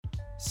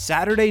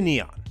Saturday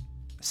Neon.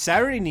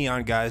 Saturday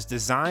Neon, guys,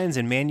 designs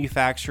and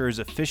manufactures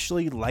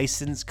officially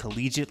licensed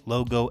collegiate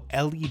logo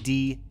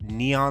LED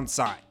neon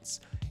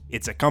signs.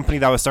 It's a company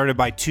that was started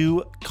by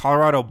two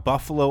Colorado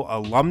Buffalo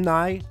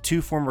alumni,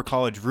 two former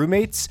college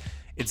roommates.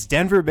 It's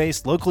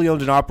Denver-based, locally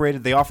owned and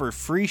operated. They offer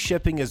free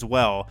shipping as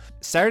well.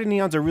 Saturday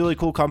Neon's a really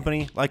cool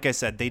company. Like I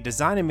said, they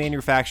design and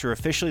manufacture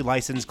officially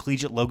licensed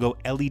collegiate logo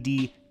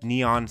LED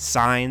neon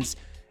signs.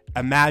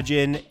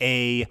 Imagine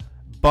a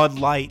Bud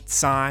Light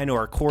sign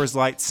or a Coors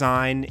Light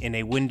sign in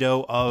a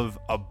window of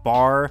a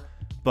bar,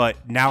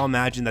 but now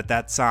imagine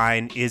that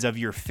sign is of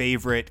your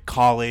favorite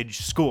college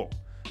school.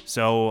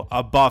 So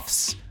a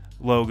Buffs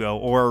logo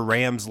or a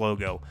Rams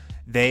logo.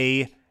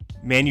 They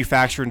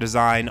manufacture and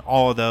design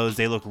all of those.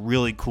 They look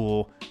really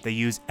cool. They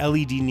use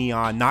LED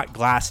neon, not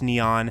glass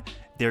neon.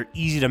 They're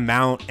easy to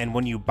mount, and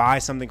when you buy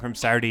something from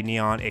Saturday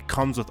Neon, it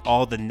comes with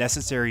all the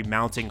necessary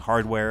mounting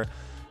hardware.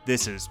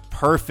 This is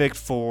perfect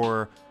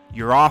for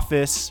your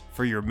office,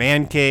 for your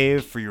man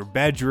cave, for your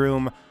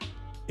bedroom.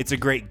 It's a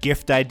great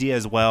gift idea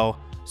as well.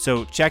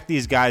 So check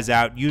these guys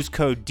out. Use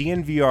code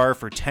DNVR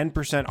for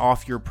 10%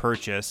 off your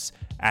purchase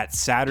at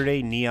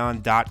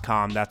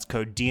SaturdayNeon.com. That's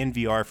code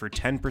DNVR for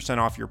 10%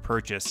 off your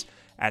purchase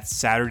at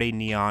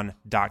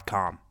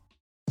SaturdayNeon.com.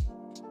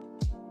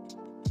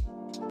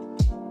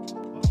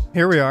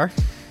 Here we are,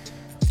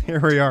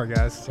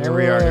 guys. Here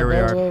we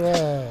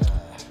are.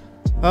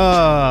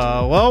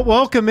 Well,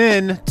 welcome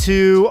in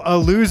to a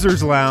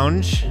loser's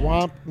lounge.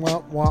 Womp,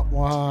 womp, womp,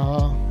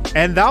 womp.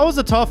 And that was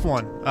a tough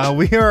one.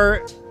 We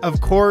are,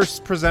 of course,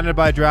 presented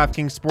by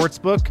DraftKings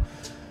Sportsbook.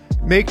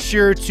 Make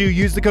sure to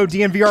use the code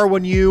DNVR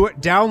when you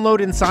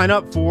download and sign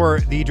up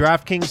for the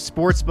DraftKings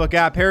Sportsbook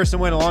app. Harrison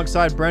went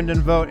alongside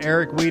Brendan Vogt,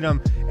 Eric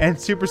Wedum, and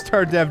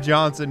superstar Dev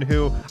Johnson,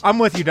 who, I'm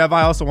with you, Dev.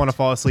 I also want to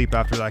fall asleep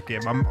after that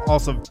game. I'm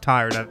also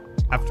tired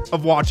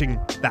of watching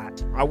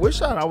that. I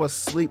wish I was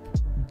asleep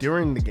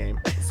during the game,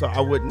 so I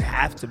wouldn't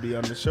have to be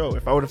on the show.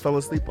 If I would have fell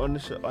asleep on the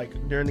show,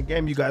 like during the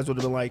game, you guys would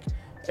have been like,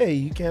 hey,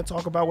 you can't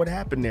talk about what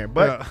happened there.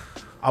 But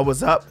I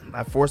was up.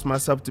 I forced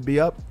myself to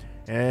be up,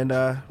 and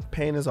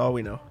pain is all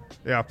we know.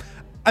 Yeah.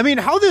 I mean,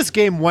 how this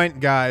game went,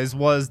 guys,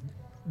 was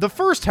the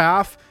first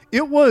half,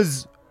 it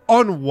was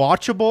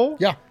unwatchable.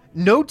 Yeah.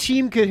 No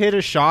team could hit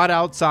a shot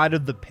outside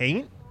of the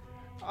paint.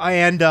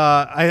 And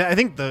I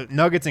think the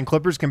Nuggets and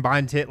Clippers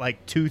combined hit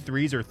like 2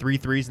 threes or 3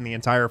 threes in the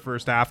entire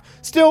first half.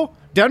 Still,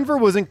 Denver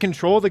was in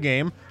control of the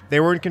game. They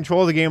were in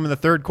control of the game in the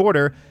third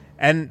quarter,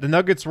 and the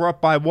Nuggets were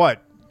up by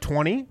what,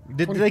 20?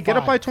 Did they get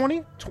up by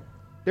 20?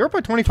 They were up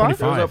by 25?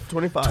 25. It was up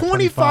 25.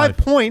 25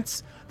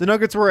 points the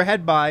Nuggets were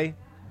ahead by,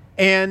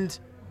 and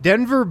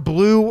Denver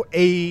blew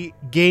a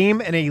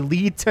game and a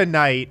lead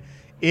tonight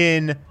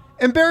in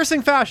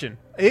embarrassing fashion.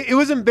 It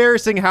was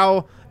embarrassing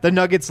how the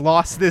Nuggets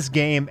lost this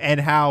game and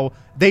how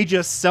they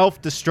just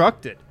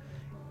self-destructed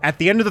at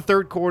the end of the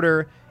third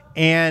quarter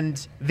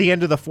and the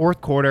end of the fourth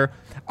quarter.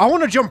 I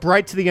want to jump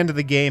right to the end of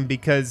the game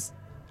because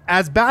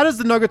as bad as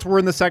the Nuggets were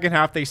in the second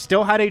half, they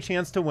still had a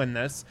chance to win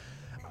this.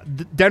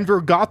 Denver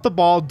got the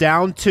ball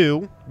down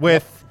 2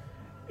 with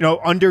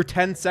under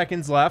 10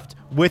 seconds left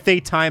with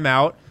a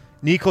timeout.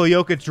 Nikola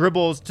Jokic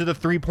dribbles to the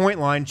 3-point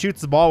line,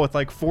 shoots the ball with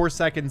like 4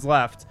 seconds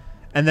left,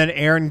 and then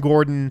Aaron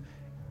Gordon,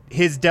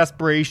 his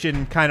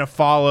desperation kind of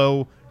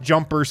follow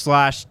jumper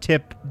 /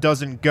 tip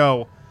doesn't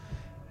go.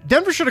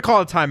 Denver should have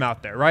called a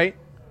timeout there, right?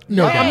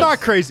 No, I'm not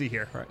crazy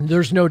here. Right.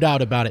 There's no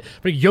doubt about it.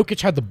 But Jokic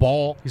had the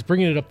ball. He's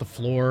bringing it up the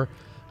floor.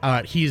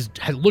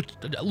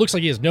 Looks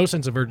like he has no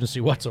sense of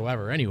urgency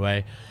whatsoever.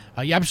 Anyway,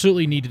 he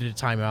absolutely needed a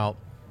timeout.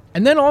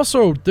 And then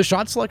also the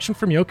shot selection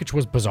from Jokic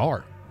was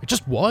bizarre. It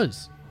just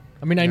was.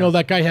 I mean, I know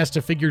that guy has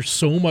to figure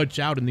so much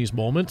out in these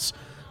moments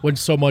when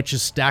so much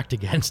is stacked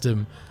against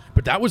him.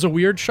 But that was a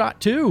weird shot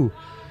too.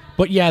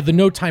 But yeah, the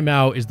no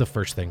timeout is the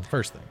first thing.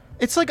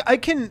 It's like I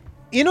can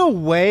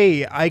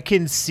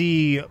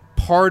see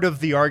part of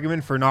the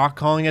argument for not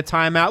calling a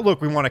timeout. Look,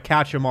 we want to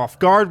catch him off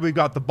guard. We've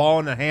got the ball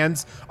in the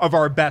hands of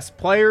our best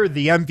player,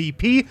 the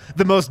MVP,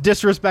 the most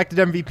disrespected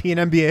MVP in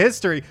NBA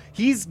history.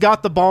 He's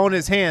got the ball in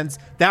his hands.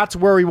 That's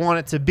where we want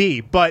it to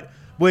be. But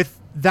with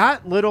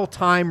that little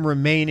time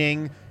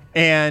remaining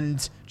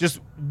and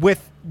just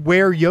with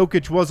where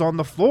Jokic was on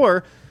the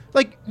floor,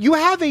 like, you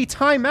have a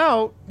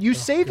timeout. You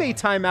save a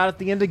timeout at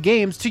the end of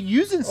games to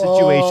use in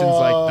situations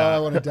like that. I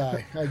want to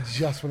die. I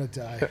just want to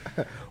die.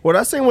 What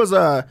I seen was,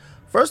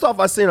 first off,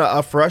 I seen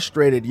a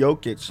frustrated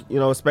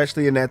Jokic,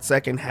 especially in that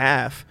second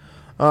half.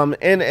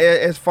 And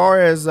as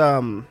far as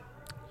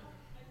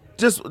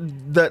just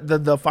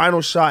the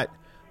final shot,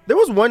 there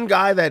was one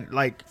guy that,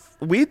 like,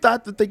 we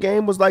thought that the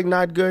game was, like,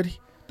 not good.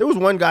 There was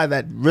one guy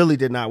that really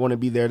did not want to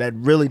be there, that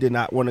really did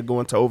not want to go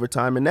into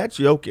overtime, and that's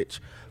Jokic.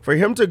 For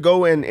him to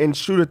go and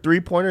shoot a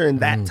three-pointer and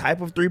that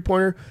type of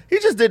three-pointer, he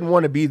just didn't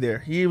want to be there.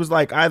 He was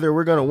like, either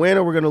we're going to win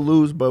or we're going to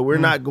lose, but we're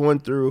not going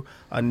through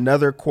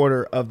another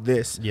quarter of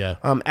this. Yeah.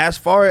 As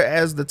far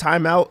as the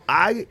timeout,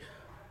 I'm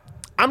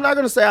not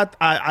going to say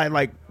I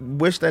like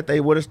wish that they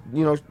would have,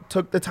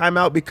 took the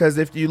timeout, because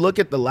if you look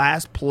at the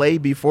last play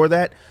before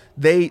that,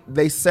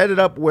 they set it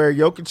up where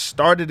Jokic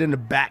started in the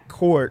back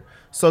court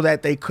so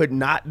that they could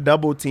not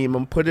double team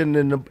him, put it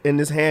in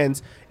his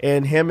hands,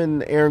 and him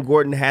and Aaron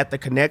Gordon had the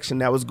connection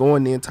that was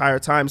going the entire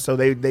time. So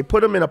they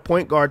put him in a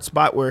point guard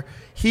spot where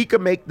he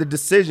could make the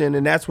decision,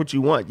 and that's what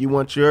you want. You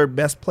want your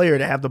best player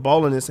to have the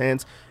ball in his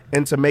hands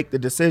and to make the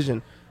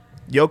decision.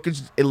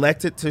 Jokic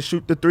elected to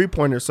shoot the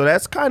three-pointer, so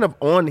that's kind of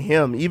on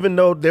him. Even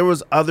though there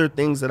was other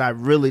things that I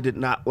really did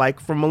not like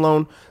from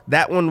Malone,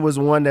 that one was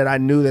one that I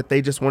knew that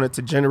they just wanted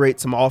to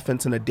generate some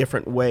offense in a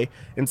different way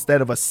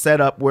instead of a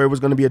setup where it was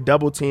going to be a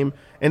double team,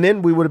 and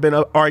then we would have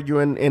been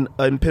arguing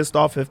and pissed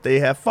off if they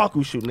have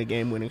Facu shooting a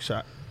game-winning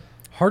shot.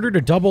 Harder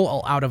to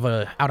double out of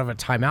a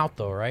timeout,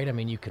 though, right? I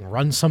mean, you can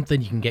run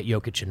something, you can get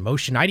Jokic in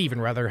motion. I'd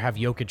even rather have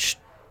Jokic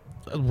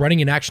running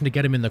in action to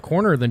get him in the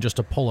corner than just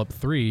a pull-up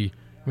three.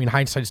 I mean,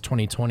 hindsight's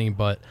 20/20,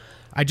 but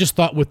I just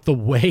thought with the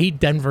way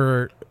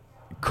Denver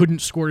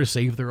couldn't score to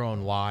save their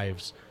own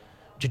lives,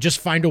 to just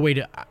find a way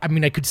to. I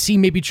mean, I could see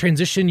maybe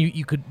transition.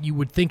 You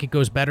would think it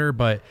goes better,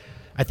 but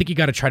I think you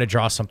got to try to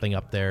draw something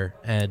up there.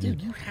 And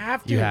Dude, you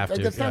have to. You have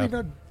to. That's not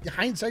even a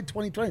hindsight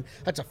 20/20.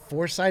 That's a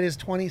foresight is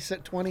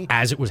 20/20.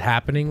 As it was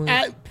happening.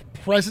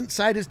 Present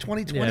side is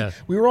 20/20. Yeah.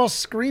 We were all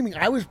screaming.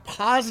 I was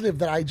positive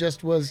that I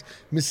just was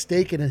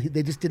mistaken and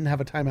they just didn't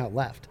have a timeout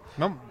left.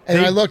 No,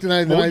 And I looked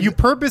and you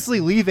purposely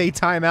leave a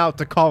timeout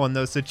to call in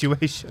those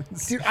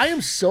situations. Dude, I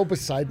am so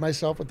beside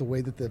myself with the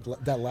way that that last.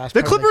 The part of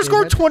that Clippers game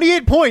scored went.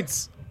 28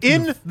 points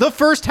in the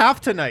first half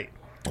tonight.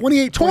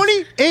 28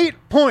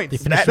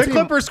 points. finished The with-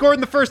 Clippers scored in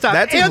the first half,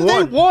 That team and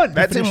they won.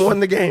 That team won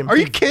the game. Are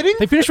you kidding?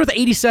 They finished with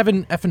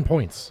 87 effing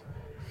points.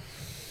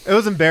 It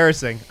was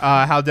embarrassing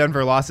how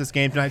Denver lost this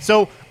game tonight.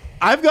 So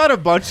I've got a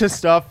bunch of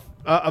stuff,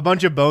 a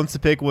bunch of bones to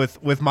pick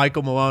with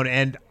Michael Malone,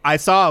 and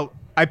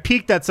I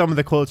peeked at some of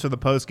the quotes from the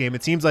post game.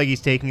 It seems like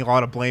he's taking a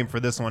lot of blame for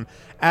this one,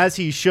 as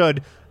he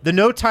should. The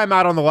no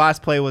timeout on the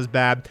last play was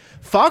bad.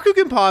 Facu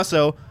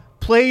Campazzo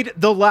played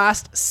the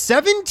last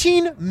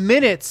 17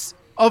 minutes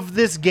of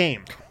this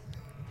game.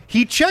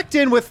 He checked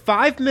in with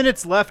 5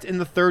 minutes left in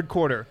the third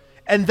quarter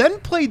and then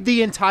played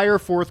the entire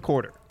fourth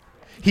quarter.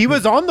 He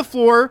was on the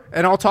floor,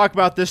 and I'll talk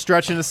about this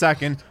stretch in a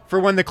second, for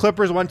when the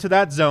Clippers went to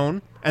that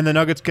zone, and the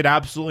Nuggets could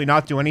absolutely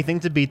not do anything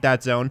to beat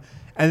that zone.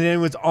 And then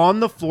he was on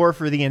the floor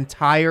for the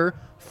entire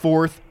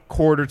fourth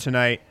quarter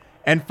tonight.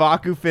 And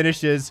Facu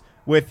finishes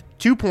with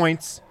 2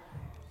 points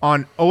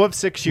on 0 of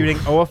 6 shooting,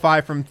 0 of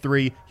 5 from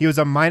 3. He was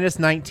a minus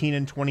 19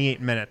 in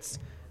 28 minutes.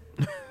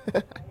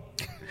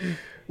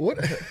 What?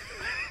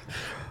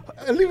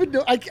 I don't even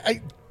know.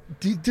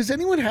 Does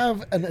anyone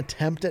have an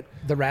attempt at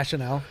the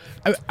rationale?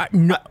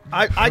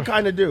 I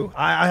kind of do.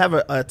 I have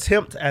an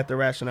attempt at the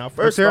rationale.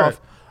 First Let's hear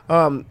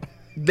off,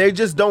 they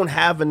just don't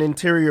have an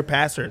interior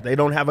passer. They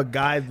don't have a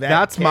guy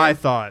my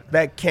thought.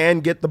 that can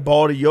get the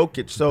ball to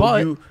Jokic. So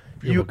But-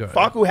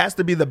 Facu has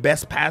to be the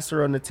best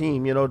passer on the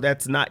team. You know,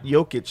 that's not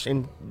Jokic,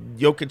 and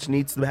Jokic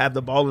needs to have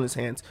the ball in his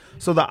hands.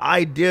 So the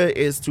idea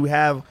is to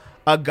have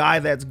a guy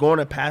that's going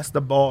to pass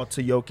the ball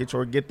to Jokic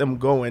or get them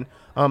going.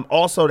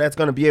 Also, that's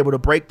going to be able to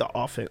break the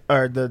offense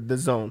or the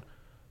zone.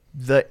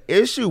 The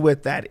issue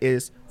with that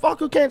is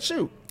Facu can't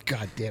shoot.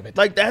 God damn it.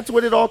 Like, that's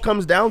what it all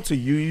comes down to.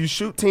 You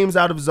shoot teams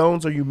out of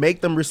zones, or you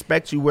make them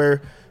respect you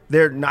where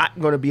they're not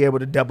going to be able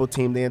to double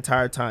team the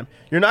entire time.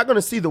 You're not going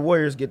to see the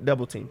Warriors get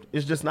double teamed.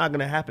 It's just not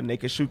going to happen. They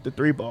can shoot the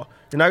three ball.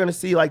 You're not going to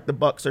see like the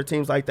Bucks or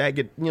teams like that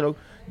get,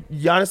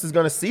 Giannis is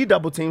going to see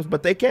double teams,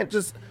 but they can't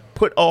just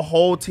put a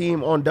whole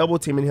team on double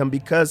teaming him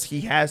because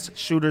he has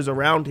shooters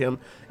around him.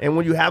 And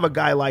when you have a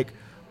guy like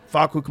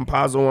Facu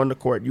Campazzo on the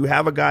court, you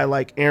have a guy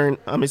like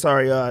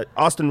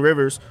Austin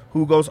Rivers,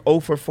 who goes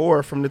 0 for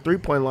 4 from the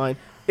three-point line.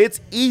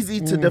 It's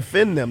easy to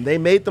defend them. They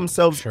made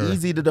themselves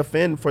easy to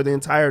defend for the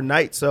entire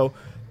night. So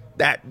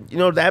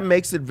that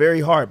makes it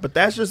very hard. But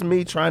that's just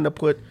me trying to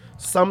put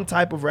some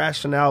type of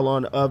rationale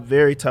on a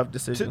very tough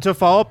decision. To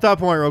follow up that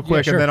point real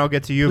quick, sure. and then I'll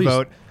get to you, Please.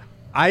 Vogt.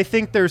 I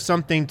think there's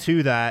something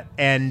to that,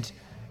 and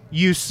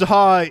you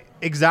saw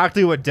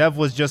exactly what Dev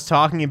was just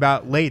talking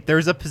about late.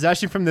 There's a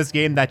possession from this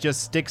game that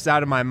just sticks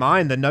out of my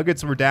mind. The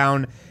Nuggets were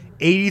down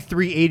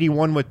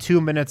 83-81 with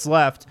 2 minutes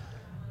left.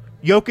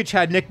 Jokic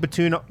had Nick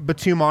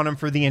Batum on him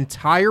for the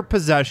entire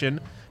possession.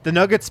 The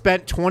Nuggets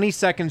spent 20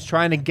 seconds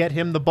trying to get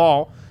him the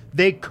ball.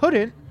 They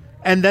couldn't,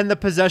 and then the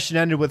possession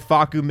ended with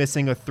Facu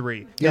missing a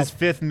three. His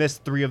fifth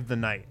missed 3 of the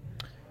night.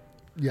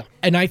 Yeah.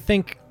 And I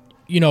think,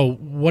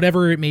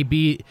 whatever it may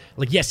be,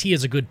 like, yes, he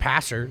is a good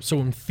passer. So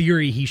in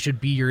theory, he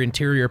should be your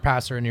interior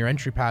passer and your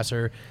entry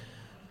passer.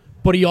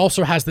 But he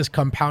also has this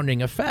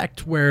compounding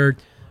effect where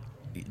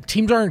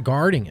teams aren't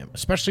guarding him,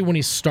 especially when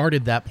he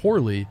started that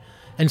poorly.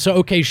 And so,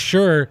 okay,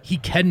 sure, he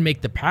can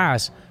make the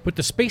pass, but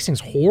the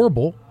spacing's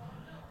horrible.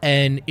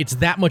 And it's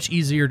that much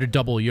easier to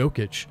double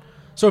Jokic.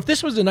 So if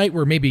this was a night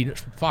where maybe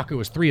Facu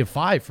was 3 of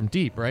 5 from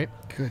deep, right?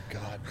 Good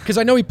God. Because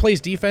I know he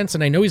plays defense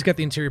and I know he's got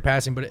the interior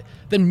passing, but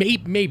then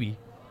maybe.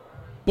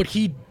 But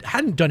he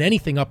hadn't done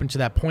anything up until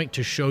that point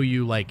to show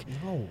you,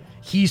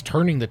 he's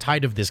turning the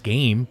tide of this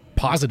game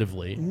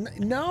positively.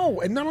 No.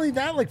 And not only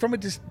that, like, from a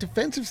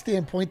defensive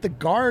standpoint, the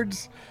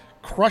guards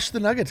crushed the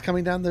Nuggets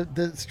coming down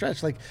the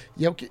stretch. Like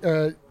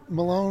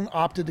Malone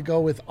opted to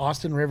go with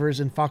Austin Rivers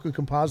and Facu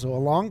Campazzo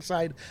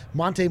alongside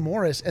Monte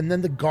Morris, and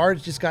then the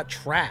guards just got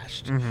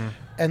trashed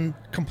and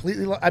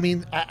completely.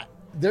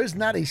 There's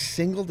not a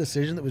single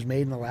decision that was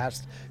made in the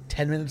last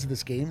 10 minutes of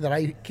this game that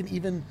I can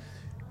even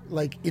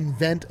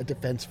invent a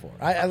defense for.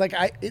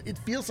 It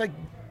feels like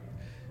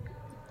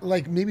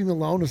maybe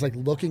Malone was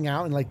looking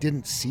out and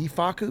didn't see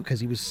Facu because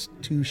he was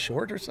too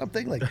short or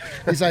something.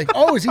 He's like,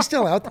 oh, is he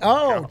still out?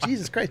 Oh,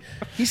 Jesus Christ,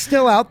 he's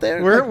still out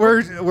there.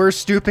 We're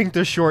stooping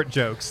to short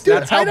jokes. Dude,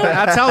 that's how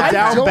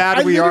down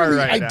bad we are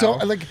right now.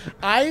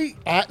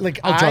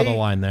 I'll draw the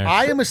line there.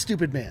 I am a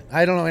stupid man.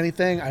 I don't know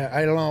anything.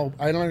 I don't know.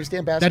 I don't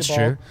understand basketball.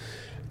 That's true.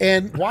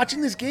 And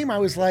watching this game, I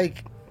was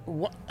like,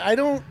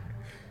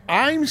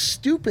 I'm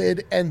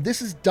stupid, and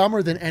this is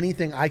dumber than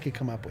anything I could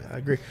come up with. I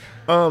agree.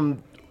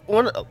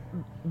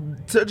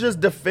 To just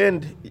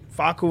defend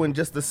Facu in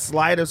just the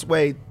slightest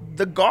way,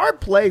 the guard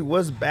play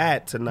was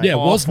bad tonight. Yeah, it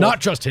was not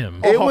just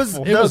him. It was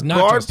not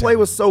guard just play him.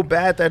 was so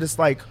bad that it's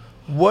like,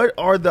 what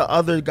are the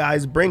other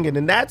guys bringing?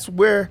 And that's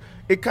where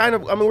it kind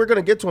of, we're going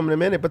to get to him in a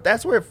minute, but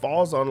that's where it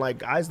falls on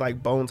guys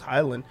like Bones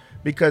Highland,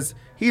 because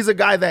he's a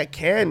guy that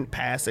can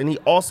pass and he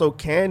also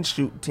can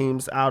shoot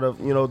teams out of,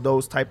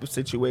 those type of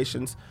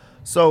situations.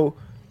 So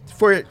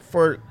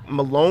for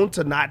Malone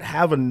to not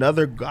have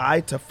another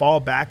guy to fall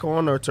back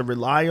on or to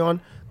rely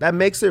on, that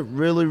makes it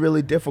really,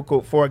 really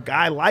difficult for a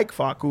guy like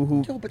Facu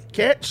who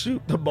can't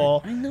shoot the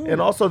ball. I know.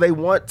 And also they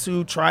want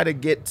to try to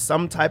get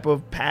some type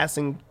of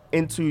passing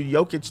into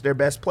Jokic, their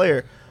best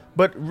player.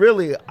 But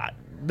really,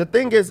 the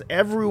thing is,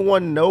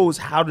 everyone knows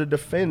how to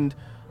defend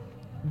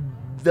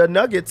the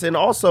Nuggets. And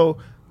also,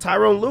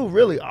 Tyronn Lue,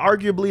 really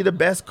arguably the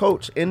best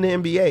coach in the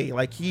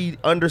NBA. He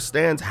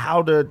understands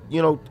how to,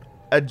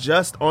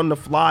 adjust on the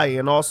fly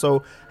and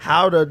also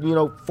how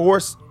to,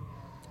 force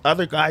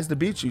other guys to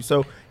beat you.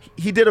 So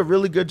he did a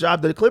really good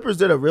job. The Clippers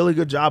did a really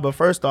good job of,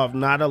 first off,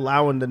 not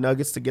allowing the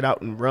Nuggets to get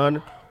out and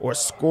run or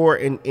score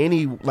in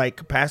any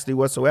capacity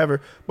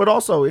whatsoever. But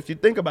also, if you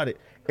think about it,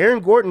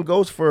 Aaron Gordon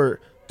goes for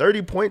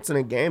 30 points in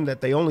a game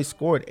that they only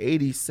scored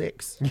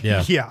 86.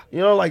 Yeah. Yeah.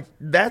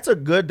 That's a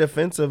good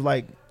defensive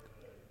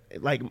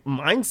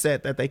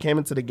mindset that they came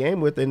into the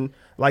game with, and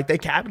they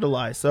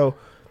capitalized. So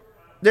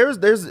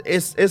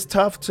it's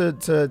tough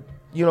to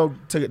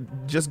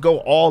just go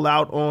all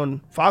out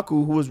on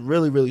Facu, who was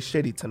really, really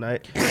shitty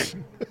tonight.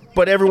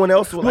 But everyone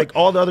else,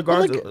 all the other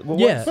guards,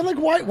 yeah. But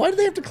why do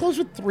they have to close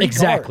with three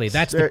Exactly.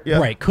 guards? That's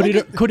right.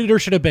 Could it or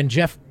should have been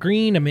Jeff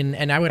Green?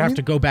 And I would have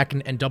to go back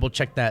and double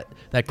check that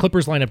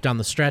Clippers lineup down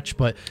the stretch.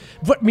 But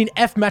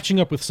F matching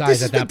up with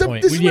size at that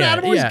point. This is what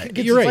Adam always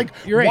gets. You're right.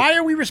 You're right. Why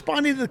are we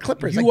responding to the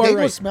Clippers? You are they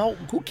right. will smell.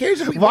 Who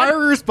cares? Why are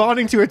we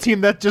responding to a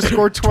team that just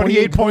scored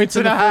 28 points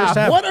in a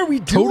half? What are we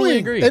doing? Totally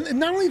agree. And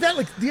not only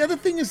that, the other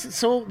thing is,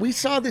 so we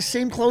saw this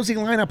same closing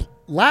lineup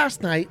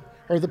last night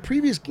or the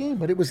previous game,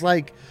 but it was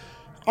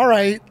all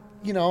right,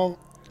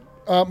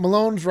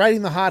 Malone's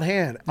riding the hot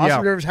hand.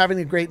 Austin Rivers having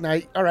a great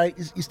night. All right,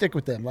 you stick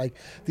with them.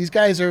 These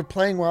guys are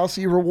playing well,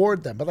 so you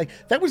reward them. But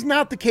that was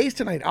not the case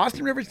tonight.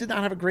 Austin Rivers did not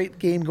have a great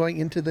game going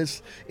into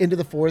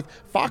the fourth.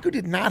 Facu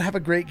did not have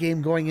a great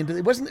game going into.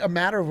 It wasn't a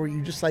matter of where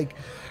you just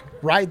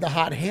ride the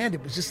hot hand.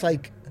 It was just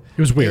it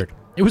was weird.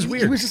 It was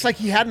weird. It was just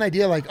he had an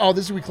idea oh,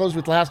 this is what we closed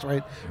with last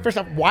night. First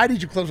off, why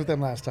did you close with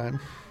them last time?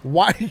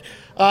 Why?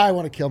 I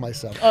want to kill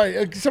myself. All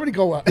right, somebody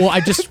go up. Well,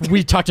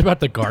 we talked about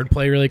the guard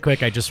play really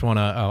quick. I just want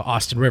to,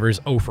 Austin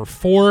Rivers 0 for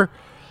 4,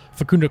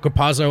 Facundo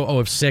Campazzo 0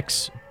 of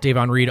 6,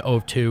 Davon Reed 0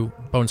 of 2,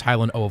 Bones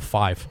Highland 0 of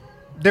 5.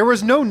 There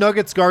was no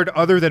Nuggets guard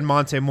other than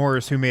Monte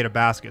Morris who made a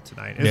basket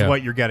tonight, is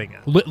what you're getting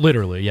at.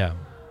 Literally, yeah.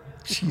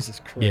 Jesus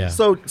Christ. Yeah.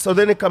 So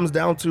then it comes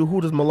down to,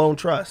 who does Malone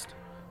trust?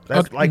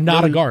 That's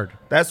not a guard.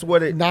 That's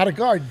what it. Not a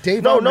guard.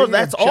 Dave. No,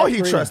 that's all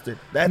he trusted.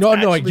 That's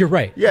you're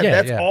right. Yeah,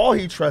 that's all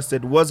he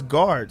trusted was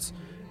guards.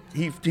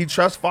 He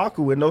trusts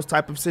Facu in those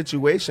type of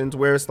situations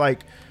where it's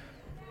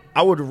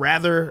I would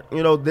rather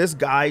this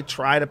guy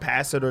try to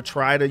pass it or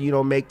try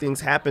to make things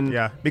happen.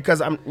 Yeah.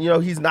 Because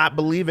he's not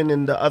believing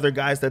in the other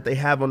guys that they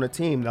have on the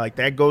team.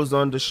 That goes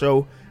on to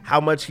show how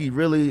much he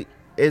really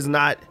is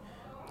not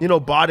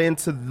bought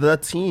into the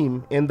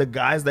team and the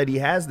guys that he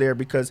has there,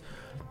 because.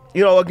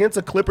 Against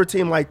a Clipper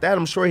team like that,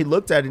 I'm sure he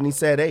looked at it and he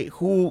said, hey,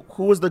 who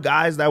was the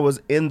guys that was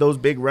in those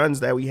big runs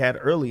that we had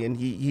early? And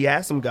he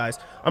asked some guys.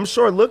 I'm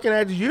sure looking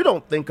at it, you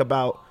don't think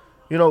about,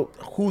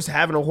 who's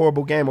having a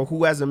horrible game or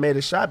who hasn't made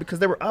a shot, because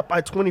they were up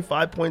by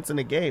 25 points in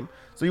the game.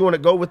 So you want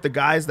to go with the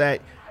guys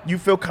that you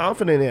feel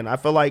confident in. I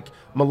feel like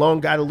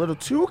Malone got a little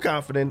too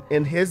confident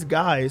in his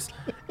guys,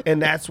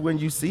 and that's when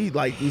you see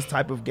these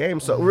type of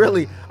games. So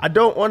really, I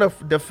don't want to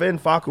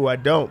defend Facu. I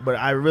don't, but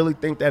I really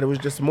think that it was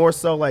just more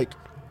so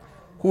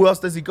who else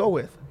does he go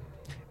with?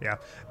 Yeah.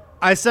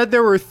 I said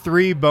there were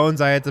 3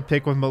 bones I had to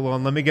pick with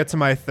Malone. Let me get to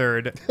my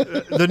third.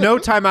 The no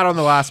timeout on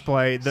the last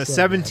play, the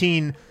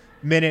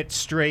 17-minute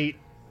straight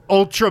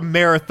ultra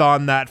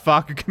marathon that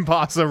Facu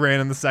Campazzo ran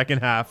in the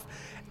second half.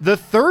 The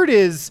third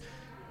is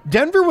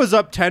Denver was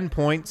up 10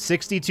 points,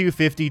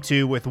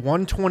 62-52, with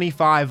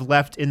 125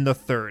 left in the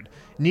third.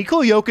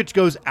 Nikola Jokic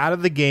goes out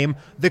of the game.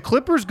 The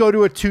Clippers go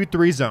to a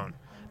 2-3 zone.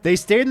 They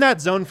stayed in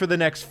that zone for the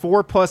next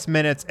 4+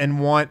 minutes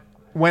and went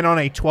on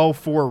a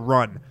 12-4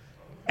 run.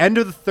 End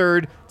of the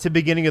third to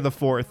beginning of the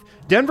fourth.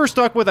 Denver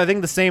stuck with, I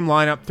think, the same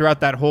lineup throughout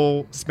that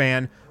whole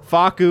span.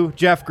 Facu,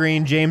 Jeff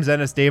Green, James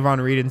Ennis, Davon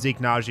Reed, and Zeke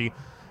Naji.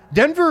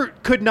 Denver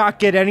could not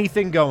get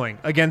anything going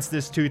against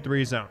this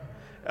 2-3 zone.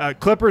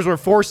 Clippers were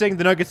forcing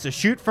the Nuggets to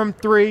shoot from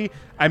 3.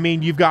 I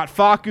mean, you've got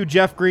Facu,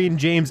 Jeff Green,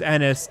 James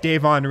Ennis,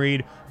 Davon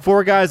Reed.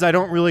 4 guys I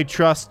don't really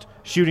trust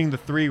shooting the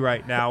 3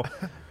 right now.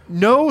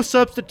 No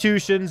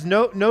substitutions,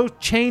 no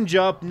change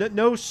up,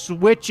 no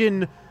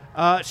switching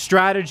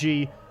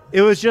strategy.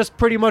 It was just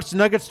pretty much the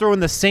Nuggets throwing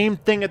the same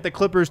thing at the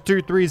Clippers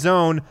 2-3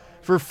 zone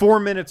for 4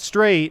 minutes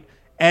straight,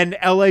 and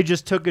LA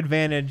just took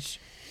advantage,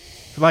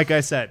 like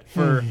I said,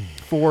 for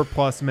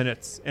 4+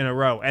 minutes in a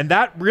row. And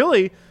that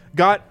really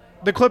got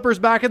the Clippers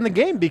back in the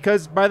game,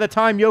 because by the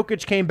time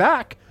Jokic came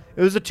back,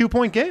 it was a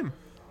 2-point game.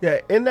 Yeah,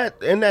 in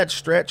that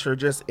stretch, or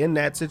just in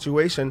that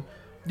situation,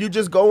 you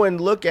just go and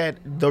look at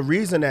the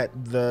reason that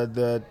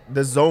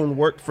the zone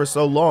worked for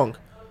so long.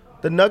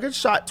 The Nuggets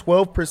shot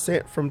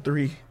 12% from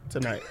 3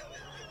 tonight.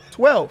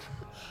 12.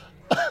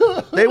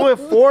 They went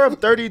 4 of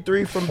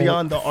 33 from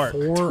beyond the arc.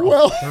 4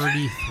 of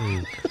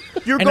 33.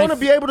 You're going to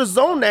be able to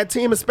zone that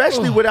team,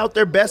 especially without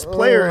their best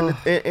player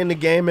in the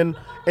game. And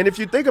if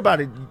you think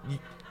about it,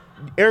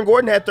 Aaron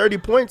Gordon had 30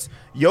 points.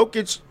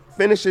 Jokic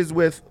finishes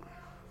with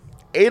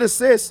 8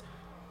 assists.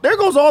 There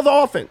goes all the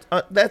offense.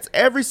 That's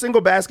every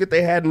single basket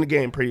they had in the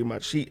game, pretty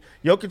much.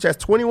 Jokic has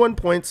 21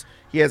 points.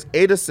 He has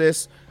 8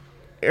 assists.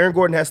 Aaron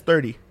Gordon has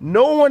 30.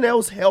 No one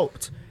else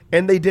helped,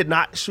 and they did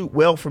not shoot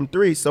well from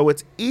 3. So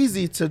it's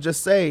easy to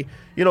just say,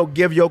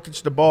 give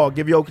Jokic the ball,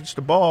 give Jokic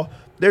the ball.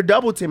 They're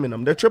double teaming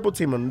them. They're triple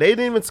teaming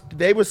them.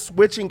 They were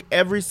switching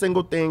every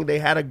single thing. They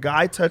had a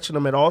guy touching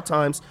them at all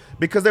times,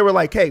 because they were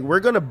like, hey, we're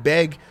going to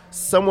beg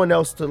someone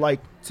else to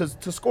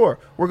score.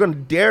 We're going to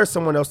dare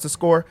someone else to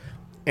score.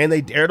 And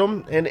they dared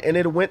them, and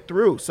it went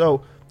through.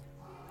 So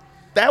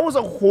that was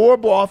a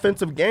horrible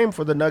offensive game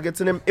for the Nuggets,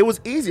 and it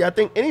was easy. I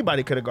think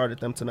anybody could have guarded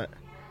them tonight.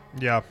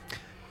 Yeah.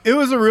 It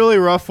was a really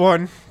rough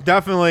one.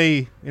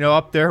 Definitely,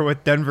 up there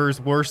with Denver's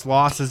worst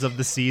losses of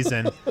the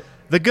season.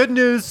 The good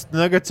news, the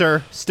Nuggets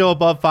are still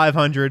above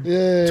 500,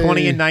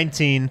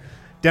 20-19.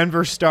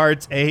 Denver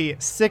starts a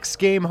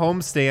 6-game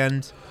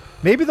homestand.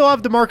 Maybe they'll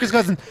have DeMarcus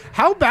Cousins.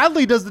 How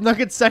badly does the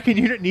Nuggets second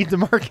unit need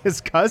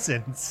DeMarcus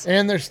Cousins?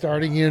 And their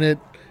starting unit.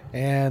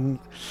 And,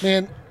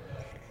 man.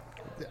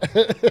 By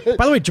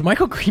the way,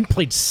 JaMychal Green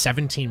played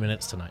 17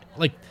 minutes tonight.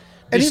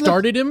 They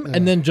started him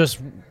and then just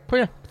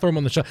throw him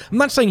on the shot. I'm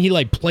not saying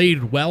he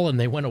played well and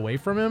they went away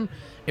from him.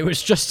 It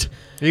was just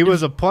he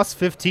was a plus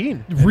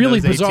 15. Really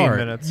in those bizarre. 18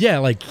 minutes.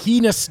 Yeah, he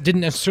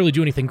didn't necessarily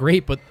do anything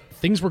great, but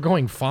things were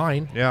going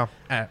fine. Yeah.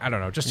 I don't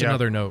know. Just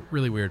another note.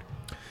 Really weird.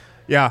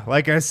 Yeah,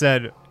 like I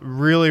said,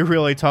 really,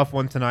 really tough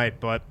one tonight,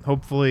 but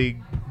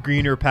hopefully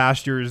greener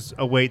pastures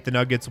await the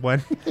Nuggets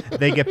when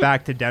they get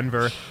back to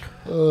Denver.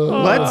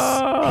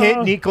 Let's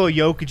hit Nikola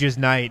Jokic's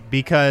night,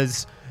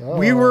 because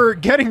we were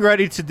getting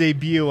ready to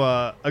debut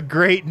a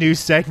great new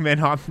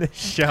segment on this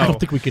show. I don't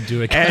think we could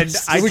do it,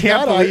 guys. And I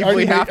can't believe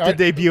we have to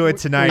debut it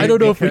tonight. I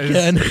don't know if we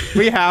can.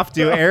 We have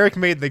to. Eric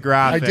made the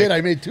graphic. I did.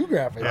 I made 2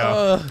 graphics.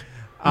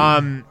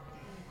 Yeah.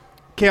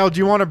 Kale, do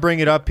you want to bring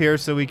it up here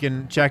so we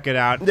can check it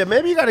out? Yeah,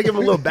 maybe you got to give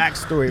them a little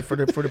backstory for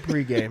the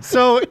pregame.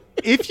 So,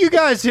 if you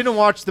guys didn't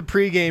watch the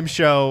pregame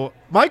show,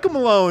 Michael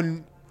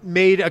Malone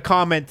made a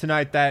comment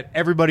tonight that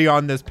everybody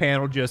on this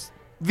panel just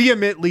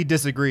vehemently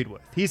disagreed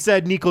with. He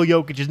said Nikola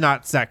Jokic is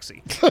not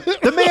sexy.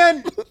 The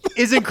man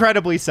is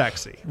incredibly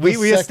sexy.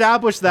 We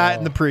established that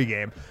in the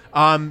pregame.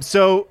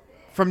 So,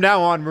 from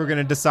now on, we're going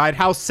to decide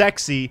how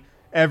sexy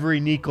every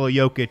Nikola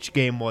Jokic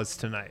game was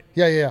tonight.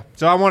 Yeah.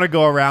 So I want to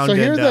go around. So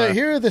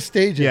here are the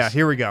stages. Yeah,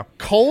 here we go.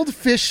 Cold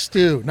fish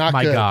stew, not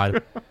My good.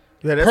 God.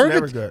 Yeah, that's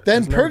never good. Then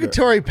That's never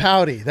purgatory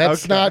pouty.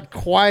 That's Okay. not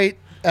quite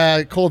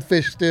cold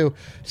fish stew.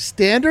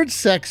 Standard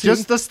sexy.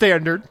 Just the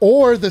standard.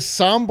 or the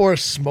Sombor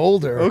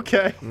smolder.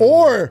 Okay.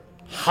 Or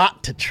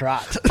hot to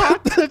trot.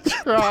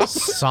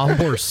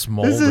 Somber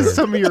smolder. This is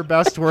some of your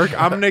best work.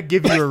 I'm going to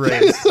give you a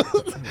raise.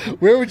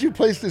 Where would you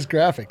place this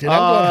graphic? Dude, I'm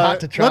going hot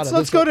to trot.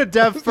 Let's go to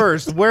Dev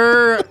first.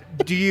 Where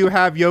do you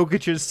have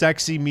Jokic's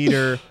sexy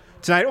meter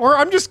tonight? Or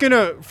I'm just going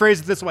to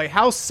phrase it this way.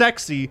 How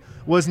sexy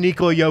was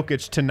Nikola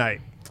Jokic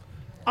tonight?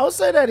 I would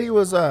say that he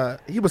was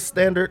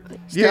standard.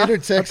 Standard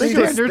I sexy. think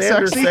he was Standard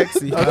standard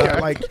sexy? sexy. Okay.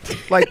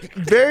 Like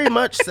very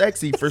much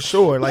sexy for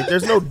sure. Like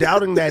there's no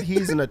doubting that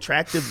he's an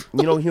attractive,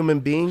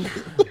 human being.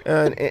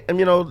 And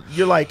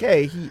you're like,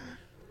 hey,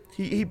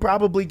 he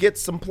probably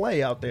gets some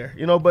play out there,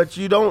 but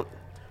you don't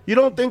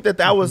think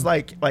that was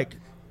like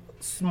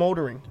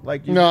smoldering.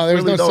 Like you No, there's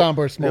really no don't-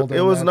 somber smolder It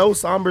in was that. no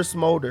somber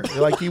smolder.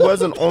 Like he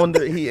wasn't on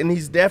and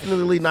he's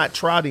definitely not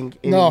trotting.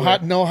 No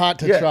anywhere. hot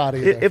to trot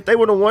either. If they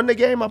would have won the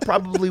game, I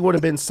probably would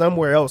have been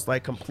somewhere else,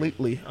 like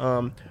completely.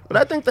 But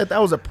I think that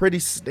was a pretty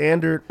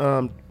standard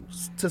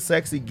to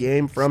sexy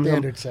game from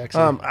Standard him. sexy.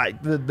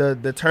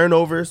 The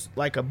turnovers,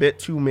 like a bit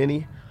too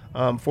many.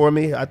 for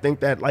me. I think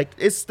that like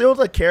it's still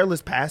the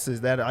careless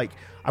passes that like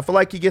I feel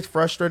like he gets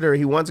frustrated or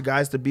he wants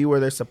guys to be where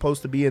they're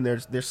supposed to be and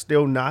they're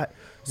still not.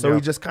 So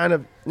he just kind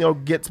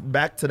of gets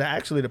back to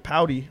the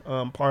pouty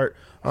part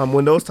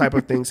when those type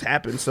of things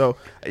happen. So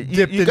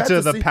Dipped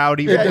into the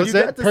pouty. Yeah, Was you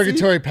it? got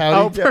Purgatory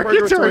pouty. Yeah,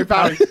 purgatory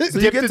pouty. So you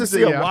Dipped get to into-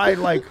 see a yeah. wide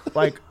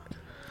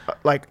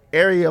like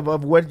area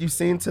of what you've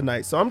seen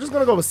tonight. So I'm just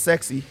gonna go with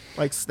sexy,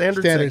 like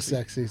standard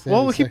sexy.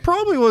 Well, he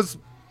probably was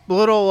a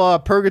little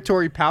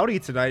purgatory pouty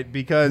tonight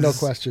because No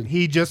question.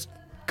 he just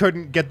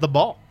couldn't get the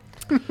ball.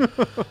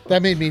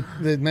 That made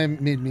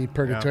me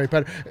purgatory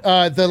pouty. The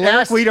Eric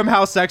last Wedum,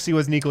 how sexy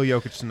was Nikola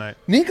Jokic tonight?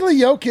 Nikola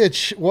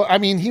Jokic, well, I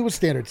mean, he was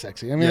standard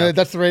sexy. I mean, Yeah.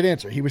 that's the right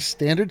answer. He was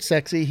standard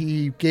sexy.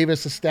 He gave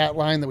us a stat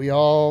line that we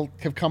all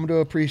have come to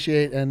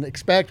appreciate and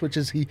expect, which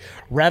is he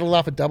rattled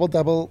off a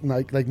double-double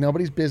like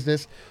nobody's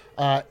business.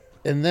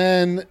 And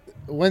then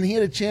when he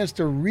had a chance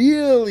to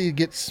really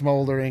get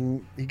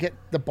smoldering,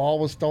 the ball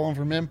was stolen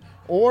from him,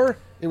 or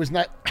it was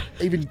not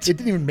even. It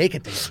didn't even make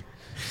it to him.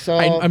 So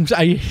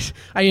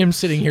I am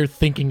sitting here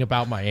thinking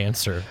about my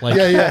answer. Like,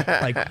 Yeah.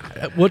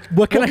 like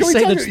what can I we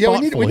say talk- that's yeah,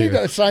 thoughtful we need here?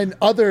 to assign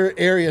other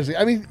areas.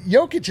 I mean,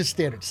 Jokic is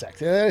standard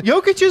sexy.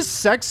 Jokic's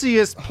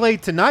sexiest play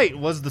tonight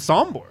was the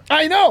Sombor.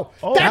 I know.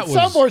 that That was-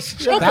 Sombor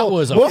shuffle. that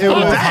was a What It full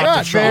a was hot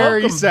shot. shot.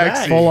 very Welcome sexy.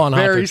 back. Full on hot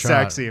very shot.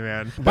 sexy,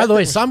 man. By the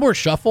way, Sombor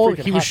Shuffle,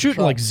 freaking he was hot shooting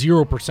shot. like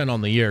 0%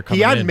 on the year. Coming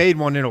He hadn't in. made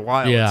one in a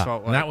while. It Yeah,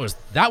 felt and like.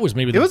 that was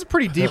maybe It was a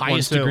pretty the deep one,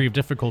 highest too. degree of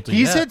difficulty.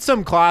 He's Yeah. hit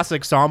some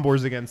classic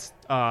Sombors against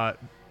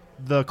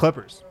the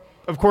Clippers.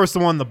 Of course, the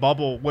one in the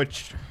bubble,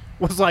 which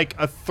was like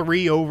a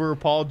 3 over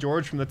Paul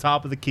George from the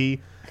top of the key.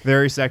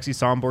 Very sexy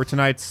Sombor.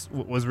 Tonight's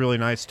was really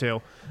nice,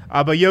 too.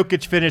 But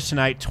Jokic finished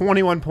tonight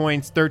 21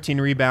 points,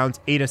 13 rebounds,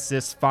 8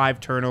 assists,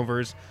 5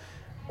 turnovers.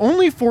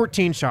 Only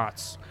 14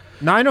 shots.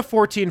 9 of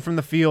 14 from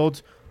the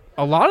field.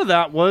 A lot of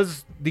that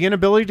was the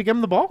inability to give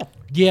him the ball.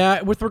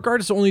 Yeah, with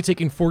regards to only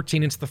taking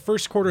 14, it's the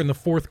first quarter and the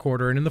fourth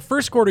quarter. And in the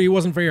first quarter, he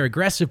wasn't very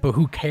aggressive, but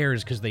who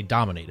cares because they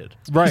dominated.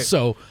 Right.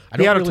 So I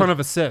He don't had a really- ton of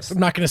assists. I'm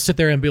not going to sit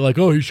there and be like,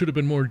 oh, he should have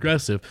been more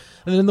aggressive.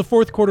 And then in the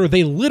fourth quarter,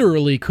 they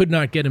literally could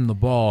not get him the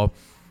ball.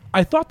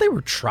 I thought they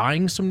were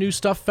trying some new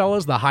stuff,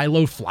 fellas. The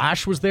high-low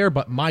flash was there,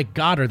 but my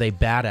God, are they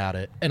bad at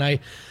it. And I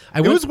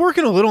It was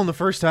working a little in the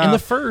first half. in the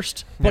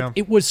first, but Yeah.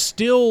 it was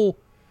still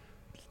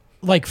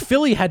like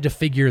Philly had to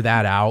figure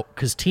that out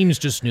because teams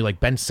just knew, like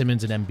Ben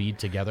Simmons and Embiid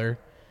together.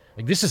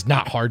 Like this is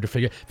not hard to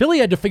figure. Philly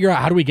had to figure out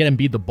how do we get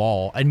Embiid the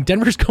ball, and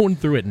Denver's going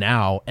through it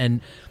now.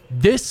 And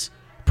this,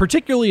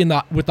 particularly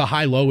with the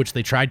high low, which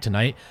they tried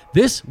tonight,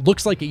 this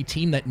looks like a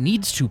team that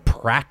needs to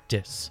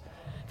practice.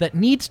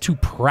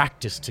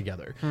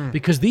 Together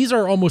because these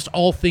are almost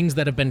all things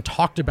that have been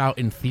talked about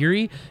in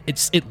theory.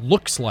 It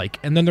looks like,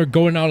 and then they're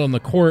going out on the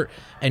court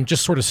and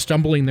just sort of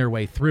stumbling their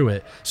way through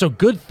it. So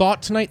good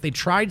thought tonight. They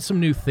tried some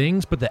new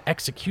things, but the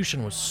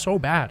execution was so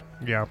bad.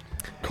 Yeah.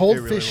 Cold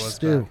It really fish was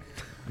stew.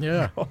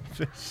 Yeah.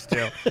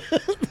 Still.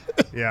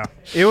 Yeah.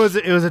 It was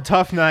a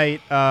tough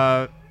night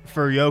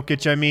for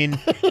Jokic. I mean,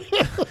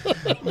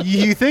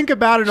 you think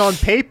about it on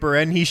paper,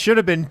 and he should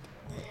have been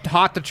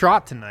hot to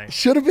trot tonight.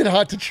 Should have been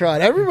hot to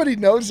trot. Everybody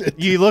knows it.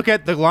 You look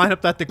at the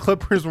lineup that the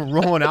Clippers were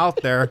rolling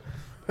out there.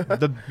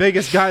 The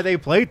biggest guy they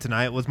played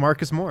tonight was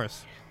Marcus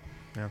Morris.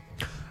 Yeah.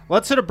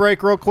 Let's hit a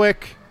break real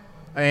quick,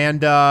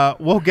 and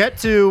we'll get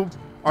to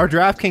our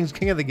DraftKings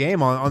King of the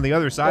Game on the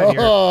other side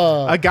here.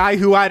 Oh. A guy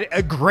who had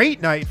a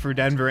great night for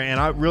Denver, and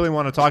I really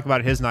want to talk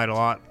about his night a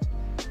lot.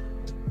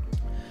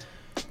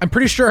 I'm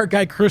pretty sure our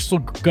guy Crystal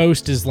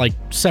Ghost is like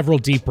several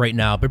deep right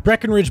now, but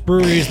Breckenridge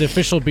Brewery is the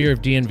official beer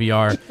of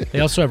DNVR. They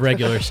also have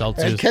regular And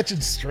seltzers. catching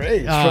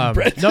strays from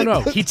Brett.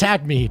 No, he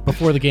tagged me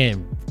before the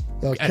game.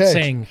 Okay.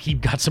 Saying he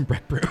got some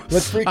Breck Brew.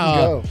 Let's freaking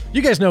go.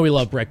 You guys know we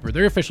love Breck Brew.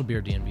 They're official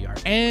beer DNVR.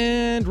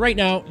 And right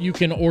now, you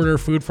can order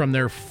food from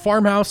their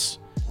farmhouse.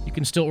 You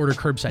can still order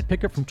curbside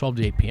pickup from 12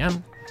 to 8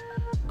 p.m.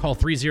 Call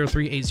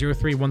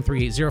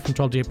 303-803-1380 from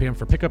 12 to 8 p.m.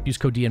 for pickup. Use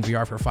code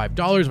DNVR for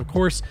 $5. Of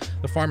course,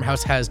 the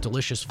farmhouse has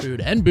delicious food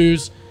and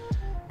booze.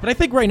 But I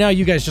think right now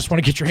you guys just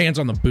want to get your hands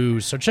on the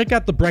booze. So check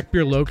out the Breck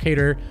Beer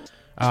Locator.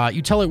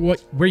 You tell it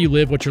where you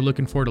live, what you're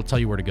looking for. It'll tell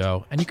you where to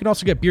go. And you can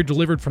also get beer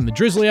delivered from the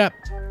Drizzly app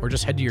or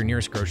just head to your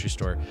nearest grocery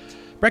store.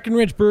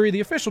 Breckenridge Brewery, the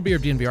official beer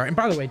of DNVR. And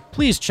by the way,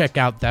 please check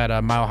out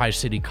that Mile High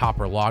City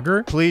Copper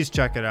Lager, Please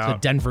check it the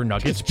out. Denver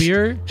Nuggets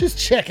beer. Just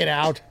check it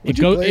out. Would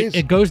It, you please?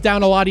 it goes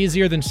down a lot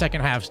easier than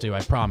second halves do.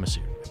 I promise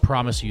you. I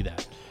promise you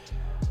that.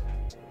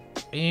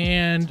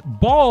 And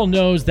Ball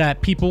knows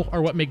that people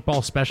are what make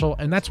Ball special,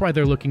 and that's why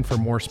they're looking for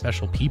more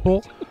special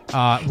people.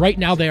 Right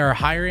now, they are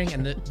hiring,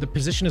 and the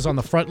position is on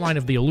the front line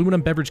of the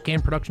aluminum beverage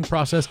can production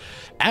process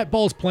at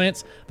Ball's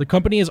plants. The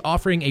company is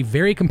offering a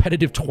very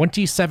competitive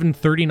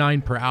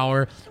 $27.39 per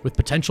hour with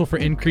potential for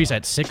increase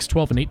at 6,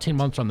 12, and 18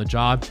 months on the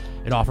job.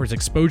 It offers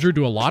exposure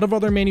to a lot of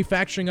other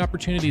manufacturing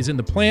opportunities in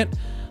the plant.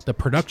 The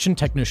production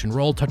technician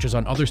role touches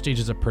on other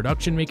stages of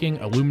production, making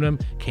aluminum,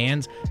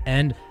 cans,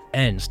 and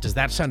ends. Does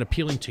that sound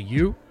appealing to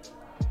you?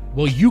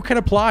 Well, you can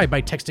apply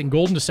by texting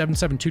Golden to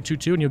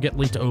 77222 and you'll get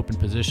linked to open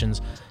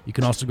positions. You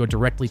can also go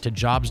directly to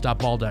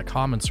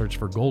jobs.ball.com and search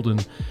for Golden.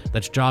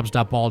 That's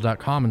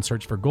jobs.ball.com and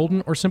search for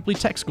Golden, or simply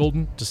text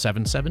Golden to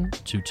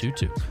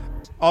 77222.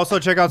 Also,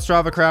 check out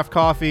Strava Craft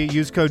Coffee.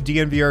 Use code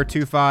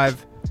DNVR25.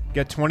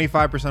 Get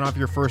 25% off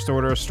your first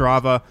order of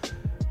Strava.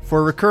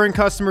 For recurring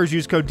customers,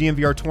 use code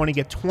DNVR20.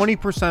 Get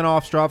 20%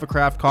 off Strava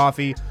Craft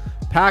Coffee.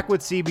 Packed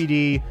with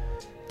CBD.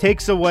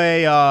 Takes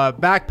away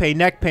back pain,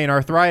 neck pain,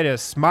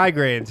 arthritis,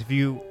 migraines. If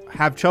you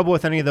have trouble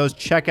with any of those,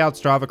 check out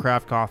Strava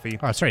Craft Coffee.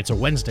 Oh, sorry, it's a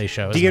Wednesday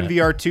show, isn't it?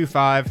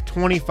 DNVR25,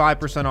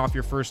 25% off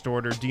your first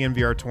order.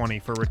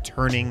 DNVR20 for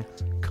returning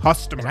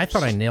customers. And I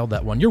thought I nailed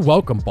that one. You're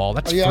welcome, Ball.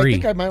 That's free. I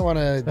think I might want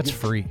to. That's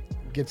free.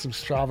 Get some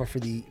Strava for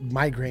the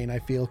migraine I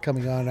feel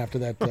coming on after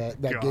that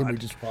game we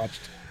just watched.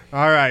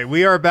 All right,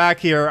 we are back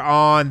here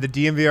on the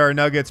DNVR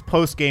Nuggets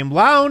post-game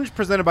lounge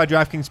presented by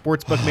DraftKings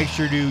Sportsbook. Make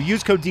sure to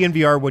use code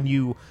DNVR when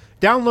you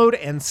download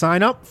and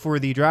sign up for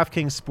the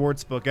DraftKings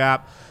Sportsbook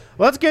app.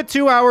 Let's get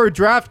to our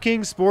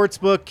DraftKings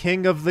Sportsbook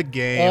king of the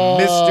game,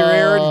 Mr.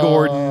 Aaron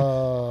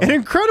Gordon. An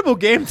incredible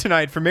game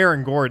tonight from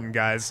Aaron Gordon,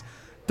 guys.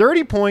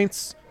 30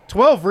 points,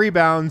 12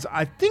 rebounds.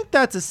 I think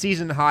that's a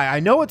season high.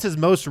 I know it's his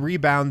most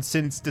rebounds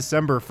since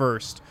December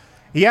 1st.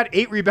 He had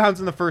 8 rebounds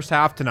in the first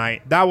half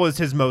tonight. That was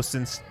his most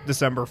since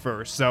December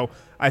 1st. So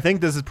I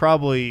think this is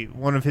probably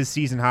one of his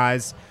season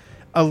highs.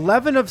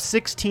 11 of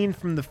 16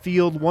 from the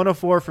field, 1 of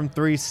 4 from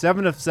 3,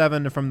 7 of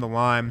 7 from the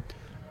line.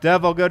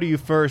 Dev, I'll go to you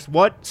first.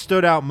 What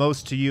stood out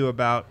most to you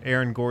about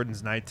Aaron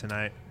Gordon's night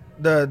tonight?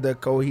 The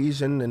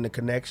cohesion and the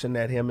connection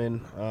that him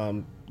and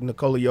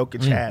Nikola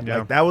Jokic had. Yeah.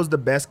 Like, that was the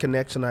best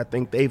connection I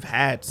think they've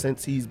had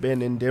since he's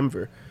been in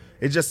Denver.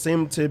 It just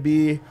seemed to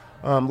be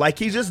like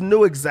he just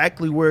knew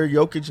exactly where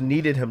Jokic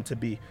needed him to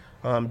be.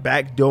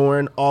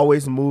 Backdooring,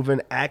 always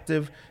moving,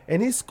 active,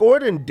 and he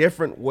scored in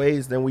different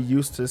ways than we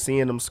used to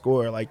seeing him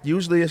score. Like,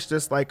 usually it's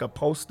just like a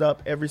post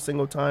up every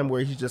single time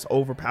where he's just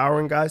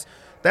overpowering guys.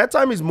 That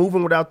time he's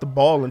moving without the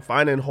ball and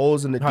finding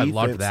holes in the defense. I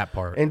loved that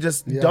part. And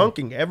just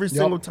dunking every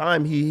single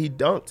time he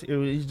dunked.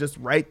 He's just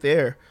right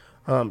there.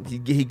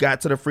 He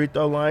got to the free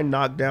throw line,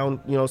 knocked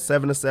down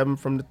 7 of 7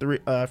 from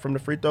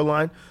the free throw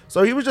line.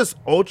 So he was just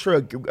ultra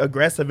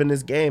aggressive in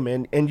this game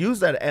and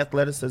used that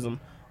athleticism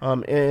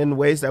in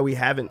ways that we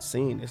haven't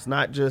seen. It's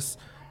not just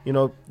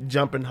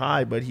jumping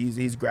high, but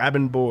he's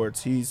grabbing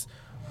boards. He's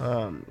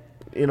creating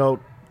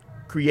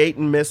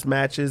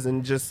mismatches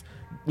and just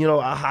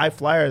a high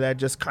flyer that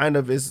just kind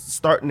of is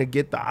starting to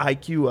get the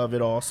IQ of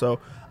it all. So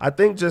I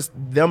think just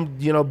them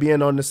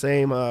being on the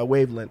same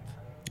wavelength.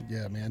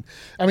 Yeah, man.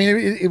 I mean,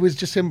 it was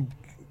just him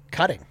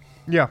cutting.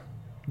 Yeah.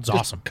 It's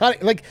awesome.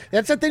 Cutting. Like,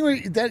 that's the thing where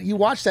that you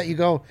watch that, you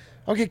go,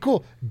 okay,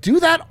 cool. Do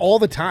that all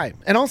the time.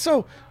 And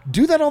also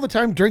do that all the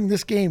time during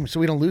this game so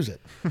we don't lose it.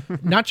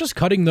 Not just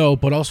cutting, though,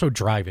 but also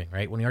driving,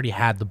 right? When he already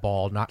had the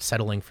ball, not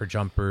settling for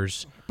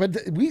jumpers. But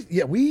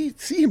we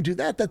see him do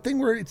that. That thing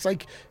where it's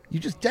like you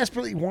just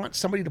desperately want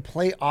somebody to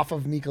play off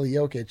of Nikola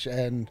Jokic,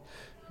 and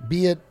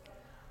be it,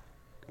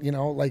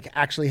 like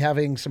actually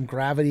having some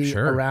gravity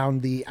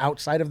around the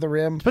outside of the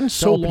rim. It's been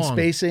so long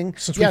spacing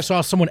since we saw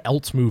someone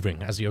else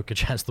moving as Jokic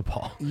has the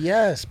ball.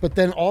 Yes, but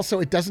then also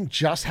it doesn't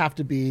just have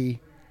to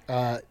be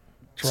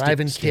drive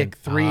and kick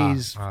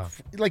threes.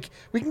 Like,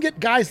 we can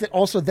get guys that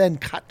also then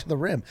cut to the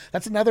rim.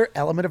 That's another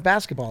element of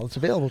basketball that's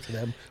available to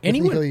them with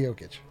Nikola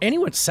Jokic. And he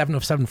went 7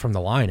 of 7 from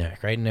the line,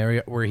 Eric, right? An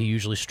area where he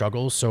usually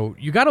struggles. So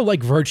you got to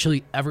like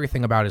virtually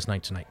everything about his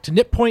night tonight. To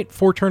nit point,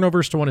 4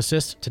 turnovers to 1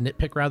 assist, to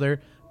nitpick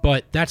rather.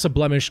 But that's a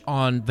blemish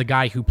on the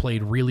guy who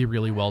played really,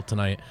 really well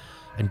tonight.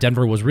 And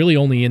Denver was really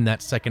only in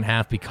that second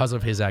half because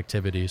of his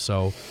activity.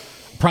 So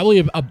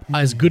probably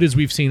as good as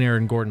we've seen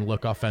Aaron Gordon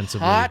look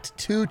offensively. Hot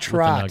to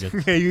trot.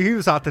 Yeah, he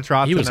was hot to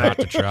trot He tonight. was hot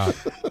to trot.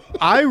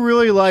 I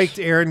really liked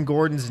Aaron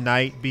Gordon's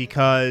night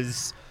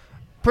because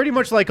pretty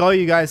much like all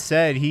you guys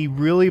said, he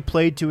really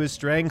played to his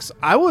strengths.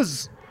 I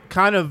was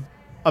kind of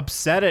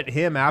upset at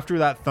him after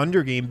that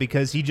Thunder game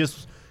because he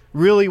just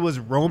really was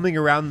roaming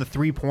around the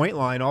three-point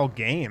line all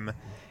game.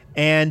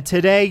 And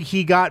today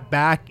he got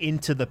back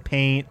into the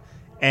paint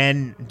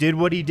and did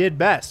what he did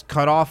best.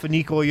 Cut off a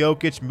Nikola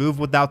Jokic, move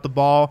without the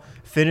ball,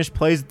 finish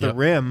plays at the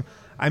rim.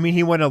 I mean,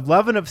 he went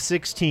 11 of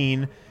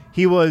 16.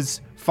 He was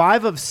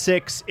 5 of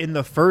 6 in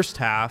the first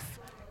half,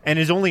 and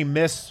his only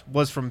miss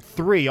was from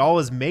 3. All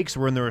his makes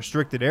were in the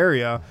restricted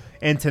area.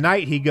 And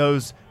tonight he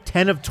goes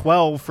 10 of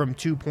 12 from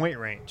 2-point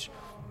range.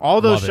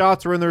 All those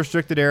shots were in the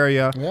restricted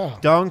area. Yeah.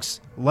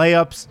 Dunks,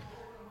 layups,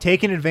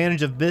 taking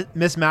advantage of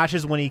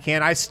mismatches when he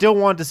can. I still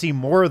want to see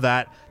more of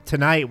that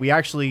tonight. We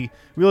actually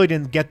really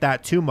didn't get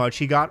that too much.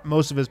 He got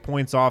most of his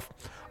points off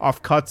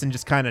cuts and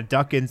just kind of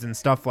duck-ins and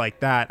stuff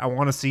like that. I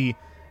want to see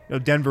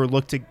Denver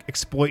look to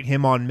exploit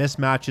him on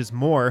mismatches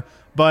more.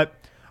 But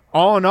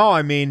all in all,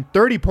 I mean,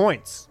 30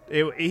 points.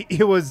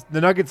 It was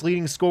the Nuggets'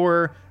 leading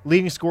scorer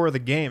of the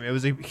game. It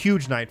was a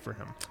huge night for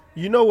him.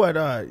 You know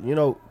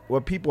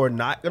what people are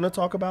not going to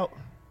talk about?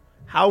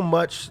 How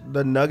much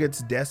the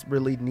Nuggets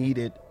desperately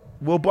needed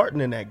Will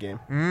Barton in that game.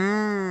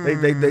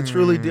 They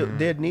truly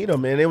did need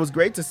him, and it was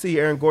great to see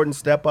Aaron Gordon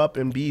step up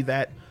and be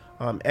that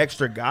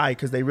extra guy,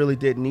 because they really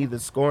did need the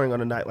scoring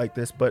on a night like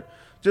this. But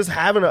just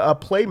having a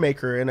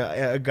playmaker and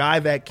a guy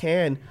that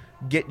can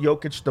get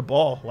Jokic the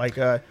ball. Like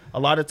a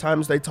lot of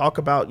times they talk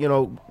about,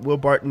 Will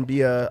Barton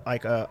be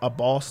a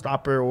ball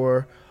stopper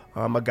or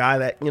a guy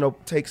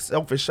that, takes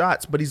selfish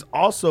shots, but he's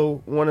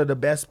also one of the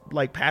best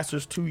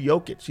passers to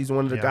Jokic. He's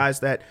one of the guys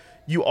that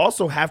you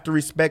also have to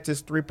respect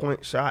his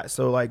 3-point shot.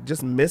 So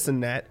just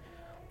missing that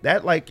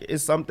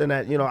is something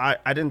that,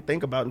 I didn't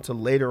think about until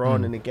later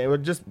on in the game, or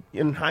just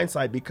in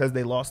hindsight, because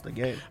they lost the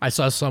game. I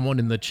saw someone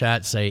in the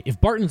chat say, if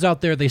Barton's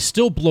out there, they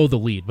still blow the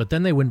lead, but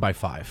then they win by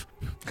 5.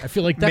 I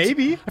feel like that's,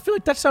 Maybe. I feel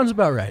like that sounds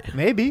about right.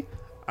 Maybe.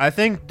 I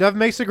think Dev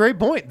makes a great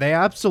point. They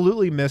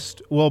absolutely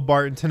missed Will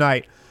Barton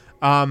tonight.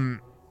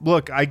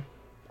 Look,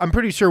 I'm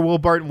pretty sure Will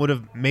Barton would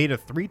have made a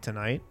 3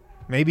 tonight.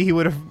 Maybe he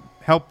would have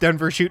helped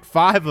Denver shoot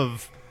 5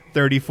 of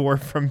 34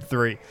 from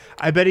 3.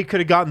 I bet he could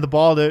have gotten the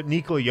ball to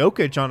Nikola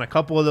Jokic on a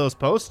couple of those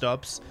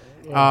post-ups.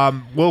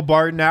 Will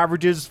Barton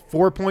averages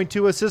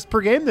 4.2 assists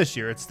per game this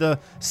year. It's the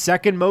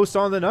second most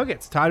on the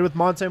Nuggets, tied with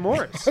Monte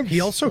Morris.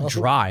 He also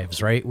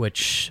drives, right?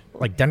 Which,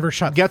 Denver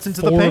shot Gets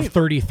into 4 the paint. of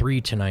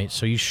 33 tonight,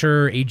 so you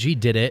sure AG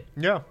did it.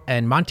 Yeah.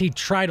 And Monte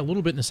tried a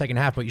little bit in the second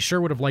half, but you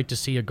sure would have liked to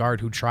see a guard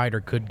who tried or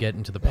could get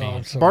into the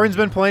paint. Barton's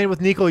been playing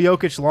with Nikola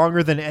Jokic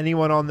longer than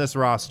anyone on this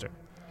roster.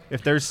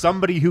 If there's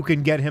somebody who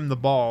can get him the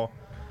ball,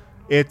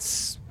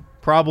 it's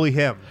probably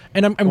him.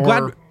 And I'm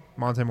glad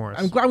Monte Morris.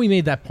 I'm glad we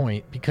made that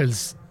point,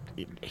 because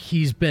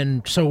he's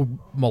been so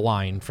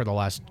maligned for the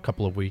last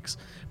couple of weeks.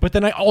 But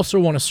then I also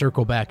want to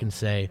circle back and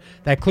say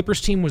that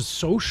Clippers team was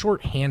so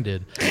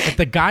short-handed that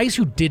the guys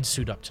who did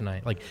suit up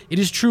tonight, it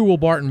is true Will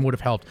Barton would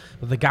have helped,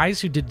 but the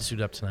guys who did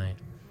suit up tonight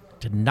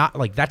did not,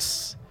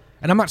 that's...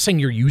 And I'm not saying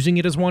you're using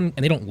it as one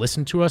and they don't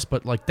listen to us,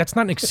 but that's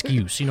not an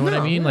excuse. You know what I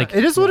mean?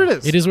 It is what it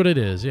is. It is what it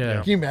is,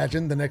 yeah. Can you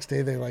imagine the next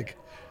day they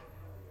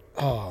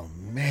oh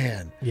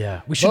man.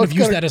 Yeah, we shouldn't have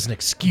used that as an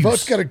excuse.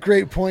 Vogt's got a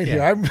great point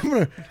here. I'm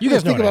gonna. You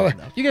guys know think what I about.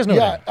 mean, though. You guys know.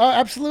 Yeah,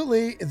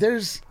 absolutely.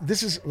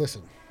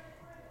 Listen.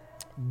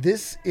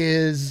 This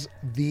is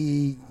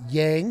the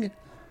yang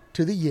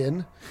to the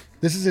yin.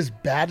 This is as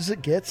bad as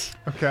it gets.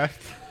 Okay.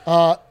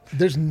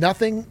 There's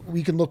nothing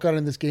we can look on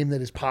in this game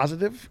that is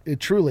positive,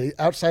 truly,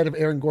 outside of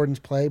Aaron Gordon's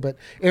play. But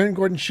Aaron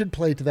Gordon should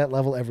play to that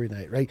level every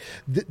night, right?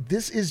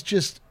 This is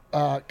just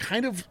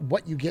kind of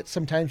what you get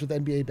sometimes with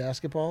NBA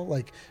basketball,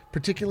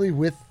 particularly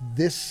with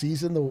this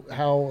season,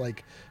 how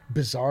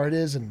bizarre it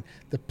is, and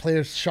the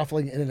players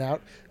shuffling in and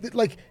out.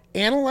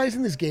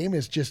 Analyzing this game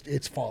is just,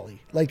 it's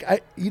folly.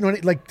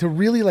 To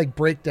really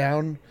break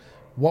down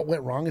what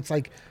went wrong. It's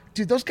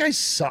dude, those guys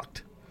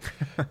sucked.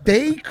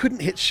 They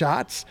couldn't hit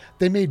shots.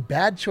 They made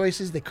bad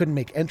choices. They couldn't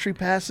make entry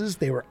passes.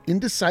 They were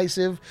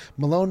indecisive.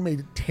 Malone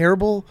made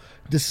terrible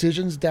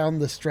decisions down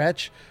the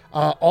stretch.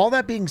 All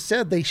that being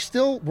said, they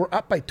still were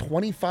up by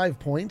 25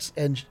 points,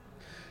 and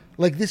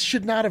this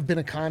should not have been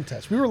a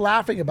contest. We were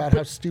laughing about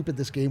how stupid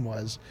this game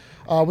was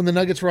when the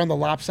Nuggets were on the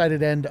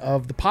lopsided end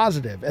of the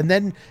positive. And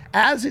then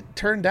as it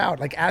turned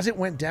out, as it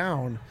went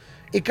down,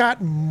 it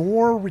got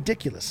more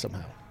ridiculous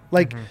somehow.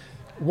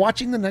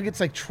 Watching the Nuggets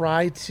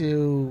try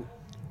to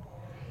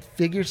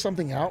figure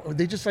something out,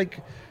 they just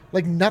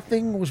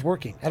nothing was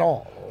working at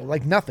all.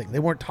 Nothing. They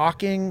weren't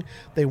talking.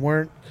 They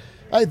weren't.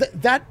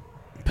 That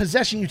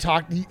possession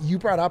you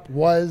brought up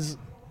was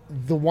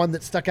the one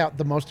that stuck out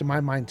the most in my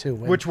mind too.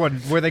 Which one?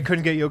 Where they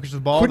couldn't get Jokic the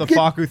ball? The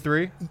Facu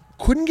 3?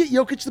 Couldn't get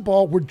Jokic the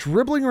ball. We're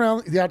dribbling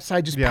around the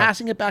outside, just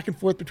passing it back and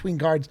forth between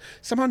guards.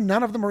 Somehow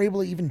none of them are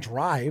able to even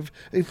drive.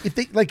 If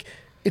they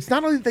it's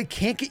not only that they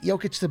can't get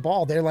Jokic the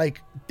ball, they're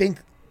think.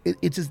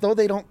 It's as though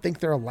they don't think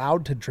they're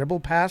allowed to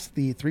dribble past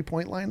the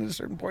 3-point line at a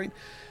certain point.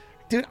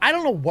 Dude, I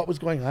don't know what was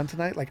going on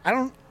tonight.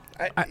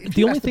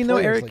 The only thing, though,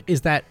 Eric,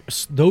 is that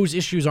those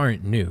issues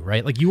aren't new,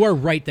 right? You are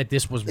right that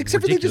this was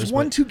except ridiculous. for they just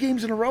won 2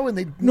 games in a row, and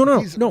they...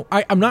 No.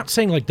 I'm not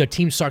saying, the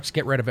team sucks,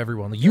 get rid of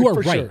everyone. You are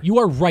right. Sure. You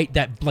are right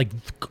that,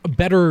 a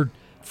better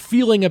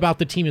feeling about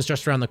the team is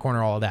just around the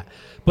corner, all of that.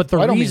 But the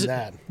I reason... don't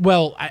mean that.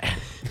 Well,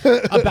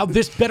 about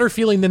this better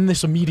feeling than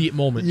this immediate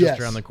moment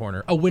just around the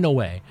corner. A win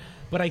away.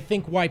 But I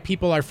think why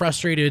people are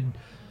frustrated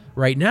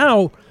right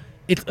now,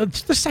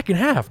 it's the second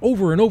half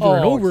over and over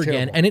and over again,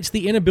 terrible. and it's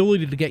the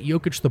inability to get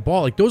Jokic the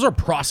ball. Those are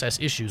process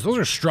issues. Those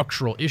are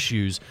structural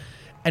issues,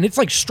 and it's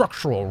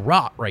structural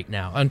rot right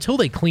now. Until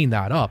they clean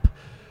that up,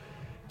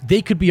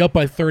 they could be up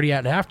by 30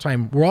 at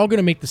halftime. We're all going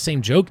to make the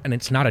same joke, and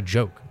it's not a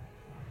joke.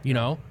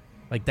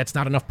 That's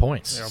not enough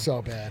points. Yeah.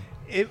 So bad.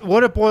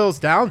 What it boils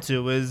down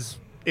to is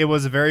it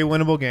was a very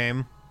winnable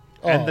game.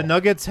 And the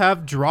Nuggets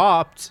have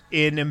dropped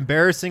in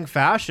embarrassing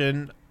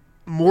fashion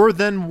more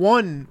than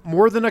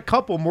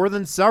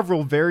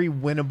several very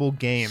winnable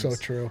games. So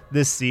true.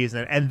 This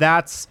season. And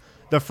that's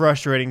the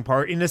frustrating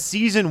part. In a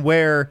season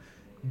where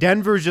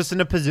Denver's just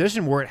in a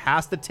position where it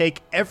has to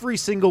take every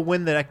single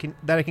win that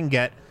it can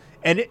get.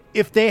 And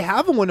if they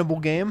have a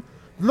winnable game,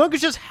 the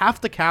Nuggets just have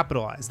to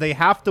capitalize. They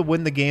have to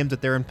win the games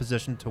that they're in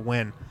position to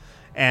win.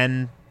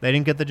 And they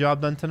didn't get the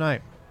job done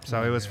tonight.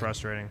 So it was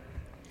frustrating.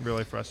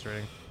 Really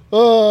frustrating.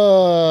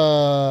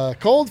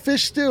 Cold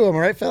fish stew. Am I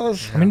right,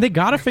 fellas? I mean, they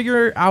got to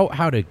figure out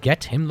how to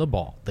get him the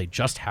ball. They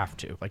just have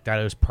to. Like, that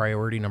is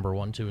priority number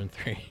 1, 2, and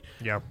 3.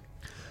 Yep.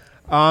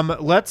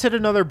 Let's hit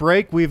another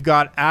break. We've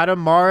got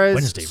Adam Mares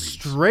Wednesday reads.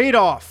 straight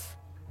off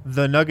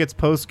the Nuggets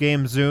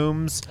post-game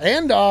Zooms.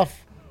 And off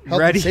health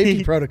Ready? and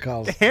safety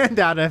protocols. And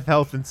out of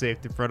health and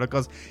safety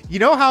protocols. You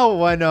know how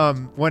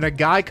when a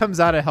guy comes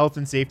out of health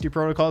and safety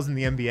protocols in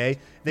the NBA,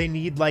 they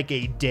need like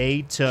a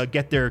day to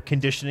get their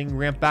conditioning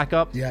ramp back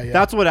up? Yeah.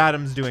 That's what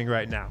Adam's doing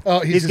right now. Oh,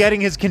 he's getting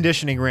his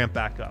conditioning ramp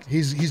back up.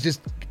 He's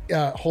just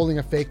holding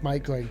a fake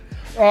mic going,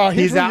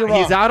 He's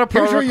out of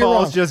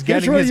protocols, just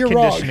getting his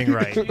conditioning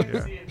right.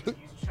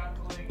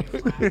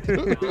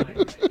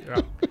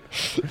 Yeah.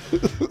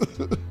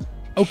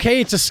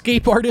 Okay, it's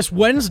Escape Artist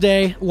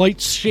Wednesday.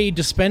 Light Shade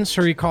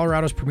Dispensary,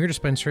 Colorado's premier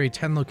dispensary,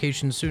 10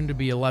 locations, soon to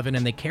be 11,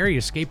 and they carry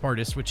Escape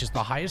Artist, which is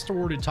the highest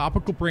awarded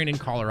topical brand in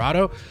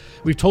Colorado.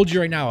 We've told you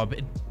right now,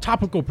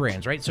 topical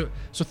brands, right? So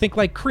think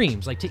like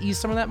creams, like to ease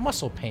some of that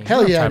muscle pain.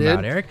 Hell yeah, time dude.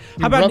 Out, Eric.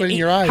 You rub it in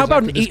your eyes How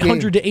about after an this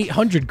 800 to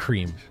 800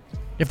 cream?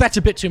 If that's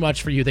a bit too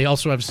much for you, they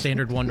also have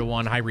standard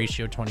 1-to-1, high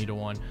ratio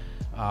 20-to-1.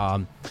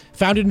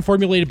 Founded and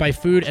formulated by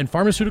food and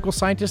pharmaceutical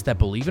scientists that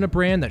believe in a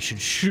brand that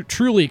should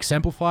truly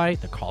exemplify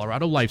the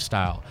Colorado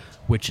lifestyle,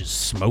 which is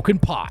smoking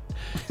pot.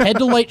 Head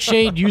to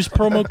Lightshade, use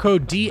promo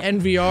code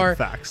DNVR.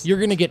 Facts. You're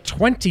going to get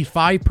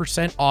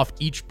 25% off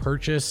each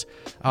purchase.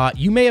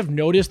 You may have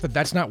noticed that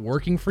that's not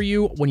working for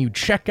you when you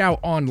check out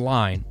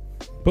online,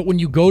 but when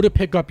you go to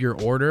pick up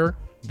your order,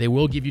 they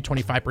will give you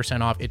 25%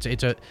 off.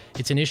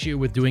 It's an issue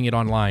with doing it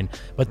online,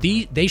 but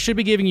they should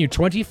be giving you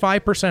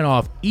 25%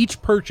 off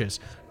each purchase.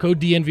 Code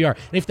DNVR.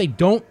 And if they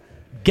don't,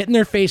 get in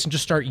their face and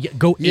just start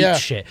eat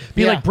shit.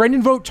 Be like,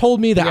 Brendan Vogt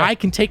told me that I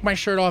can take my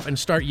shirt off and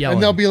start yelling.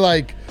 And they'll be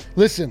like,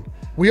 listen,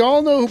 we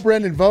all know who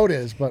Brendan Vogt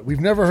is, but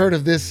we've never heard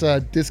of this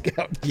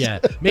discount. Yeah,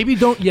 maybe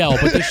don't yell,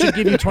 but they should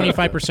give you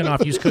 25%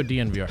 off. Use code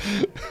DNVR.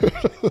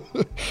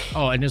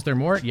 Oh, and is there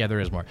more? Yeah,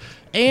 there is more.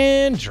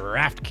 And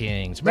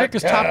DraftKings,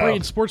 America's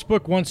top-rated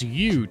sportsbook, wants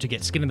you to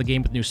get skin in the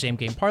game with new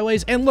same-game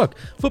parlays. And look,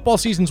 football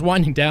season's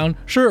winding down.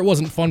 Sure, it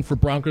wasn't fun for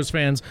Broncos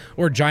fans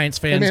or Giants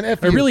fans,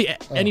 or really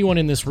anyone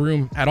in this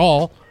room at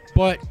all,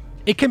 but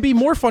it can be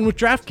more fun with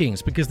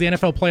DraftKings because the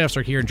NFL playoffs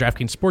are here, and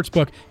DraftKings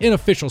Sportsbook, an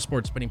official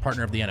sports betting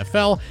partner of the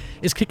NFL,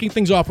 is kicking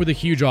things off with a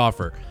huge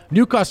offer.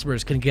 New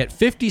customers can get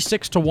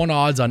 56-to-1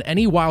 odds on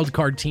any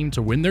wildcard team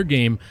to win their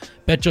game.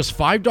 Bet just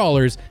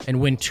 $5 and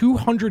win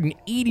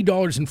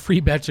 $280 in free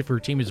bets if your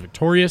team is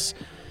victorious.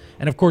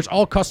 And of course,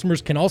 all customers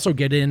can also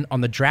get in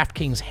on the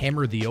DraftKings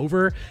Hammer the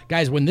Over.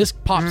 Guys, when this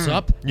pops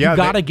up, you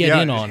got to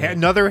get in on it.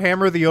 Another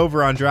Hammer the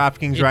Over on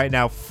DraftKings right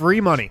now. Free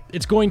money.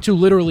 It's going to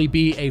literally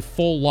be a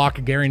full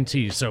lock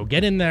guarantee. So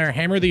get in there,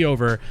 Hammer the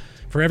Over.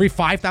 For every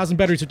 5,000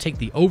 bettors who take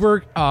the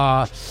over,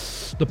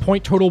 the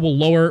point total will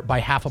lower by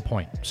half a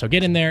point. So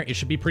get in there. It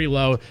should be pretty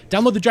low.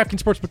 Download the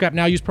DraftKings Sportsbook app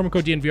now. Use promo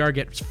code DNVR.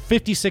 Get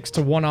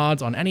 56-to-1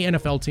 odds on any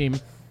NFL team.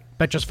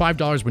 Bet just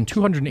 $5, win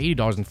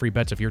 $280 in free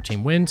bets if your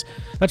team wins.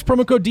 That's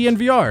promo code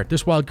DNVR.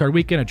 This wildcard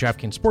weekend at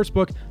DraftKings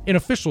Sportsbook, an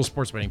official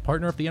sports betting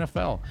partner of the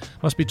NFL.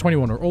 Must be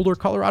 21 or older.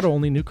 Colorado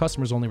only. New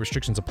customers only.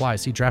 Restrictions apply.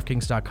 See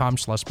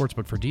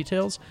DraftKings.com/sportsbook for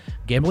details.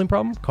 Gambling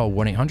problem? Call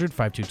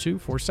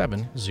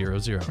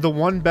 1-800-522-4700. The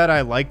one bet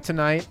I like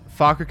tonight,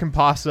 Facu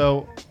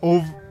Campazzo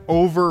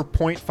over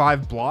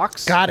 0.5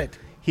 blocks. Got it.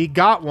 He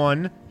got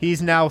one.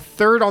 He's now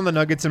third on the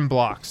Nuggets in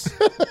blocks.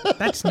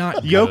 That's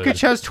not good.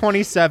 Jokic has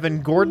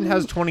 27. Gordon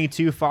has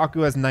 22.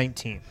 Facu has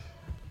 19.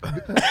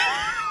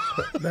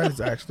 That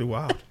is actually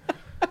wild.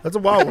 That's a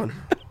wild one.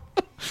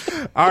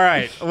 All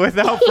right.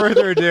 Without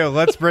further ado,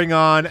 let's bring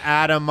on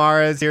Adam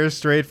Mares here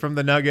straight from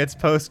the Nuggets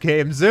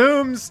post-game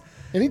Zooms.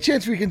 Any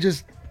chance we can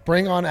just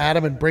bring on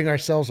Adam and bring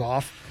ourselves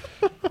off?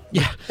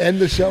 Yeah. End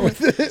the show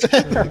with it.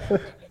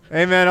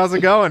 Hey, man. How's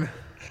it going?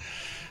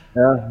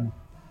 Yeah.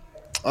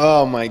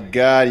 Oh, my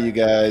God, you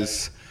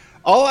guys.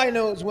 All I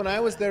know is when I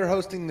was there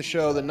hosting the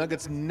show, the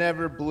Nuggets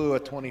never blew a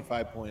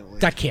 25-point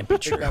lead. That can't be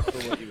true.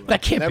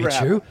 That can't Never be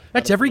true. happened.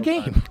 That's every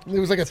game. It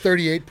was like a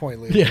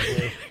 38-point lead. Yeah.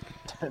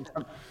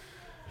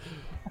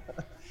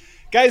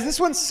 Guys, this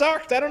one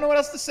sucked. I don't know what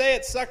else to say.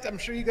 It sucked. I'm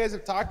sure you guys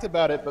have talked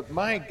about it, but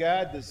my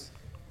God,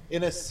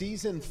 in a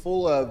season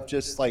full of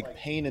just like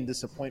pain and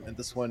disappointment,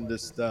 this one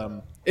just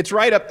it's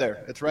right up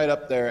there. It's right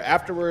up there.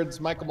 Afterwards,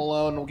 Michael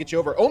Malone will get you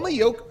over.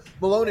 Only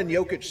Malone and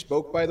Jokic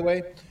spoke, by the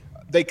way.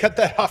 They cut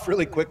that off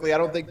really quickly. I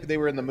don't think they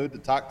were in the mood to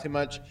talk too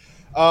much.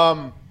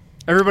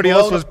 Everybody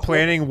else was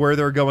planning where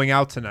they're going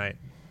out tonight,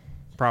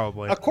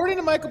 probably. According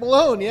to Michael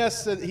Malone,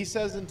 yes, he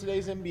says in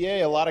today's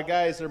NBA, a lot of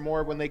guys are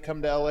more, when they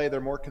come to LA, they're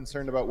more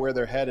concerned about where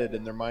they're headed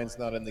and their mind's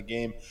not in the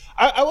game.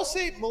 I will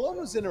say Malone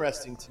was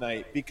interesting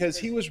tonight because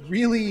he was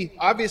really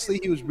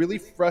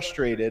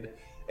frustrated,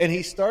 and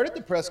he started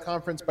the press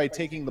conference by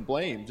taking the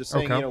blame, just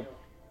saying,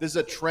 this is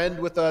a trend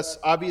with us.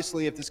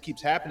 Obviously, if this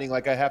keeps happening,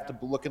 like I have to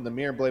look in the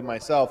mirror and blame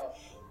myself.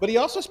 But he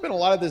also spent a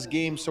lot of this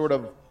game sort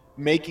of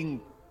making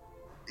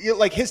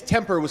like his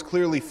temper was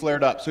clearly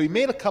flared up. So he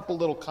made a couple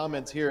little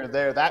comments here and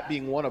there, that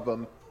being one of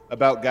them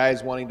about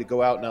guys wanting to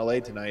go out in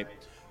LA tonight.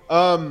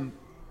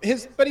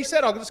 But he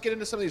said, I'll just get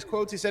into some of these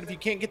quotes. He said, if you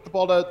can't get the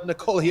ball to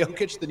Nikola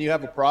Jokic, then you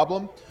have a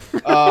problem,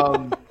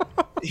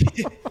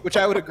 which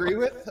I would agree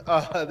with.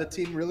 The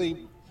team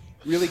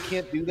really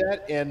can't do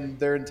that, and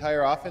their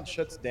entire offense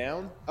shuts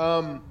down.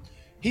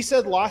 He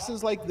said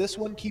losses like this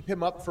one keep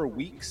him up for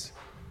weeks,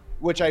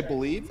 which I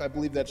believe. I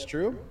believe that's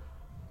true.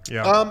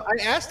 Yeah.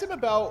 I asked him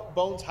about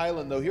Bones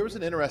Highland, though. Here was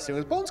an interesting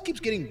one. Bones keeps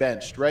getting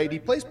benched, right? He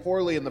plays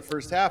poorly in the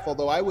first half,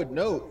 although I would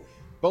note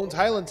Bones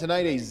Highland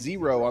tonight a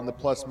 0 on the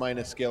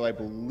plus-minus scale, I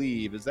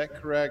believe. Is that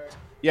correct?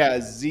 Yeah,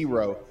 a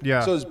 0. Yeah.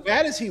 So as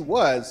bad as he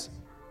was,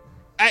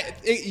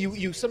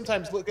 you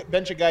sometimes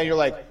bench a guy and you're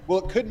like,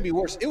 well, it couldn't be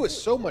worse. It was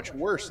so much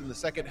worse in the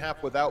second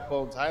half without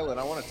Bones Highland.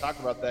 I want to talk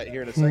about that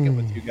here in a second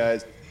with you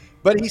guys.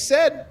 But he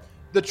said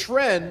the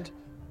trend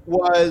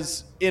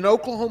was in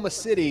Oklahoma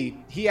City,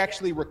 he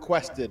actually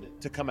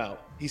requested to come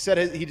out. He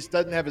said he just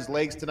doesn't have his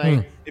legs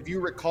tonight. If you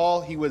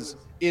recall, he was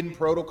in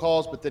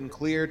protocols but then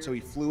cleared, so he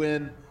flew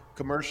in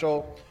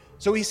commercial.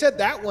 So he said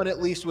that one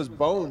at least was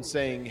Bones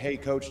saying, hey,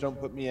 coach, don't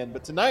put me in.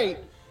 But tonight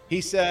he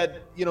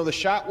said, the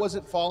shot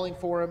wasn't falling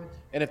for him.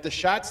 And if the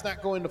shot's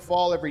not going to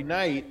fall every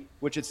night,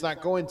 which it's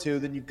not going to,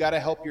 then you've got to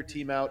help your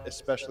team out,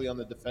 especially on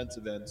the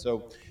defensive end.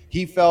 So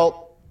he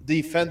felt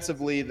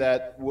defensively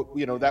that,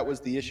 that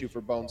was the issue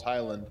for Bones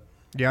Highland.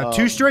 Yeah,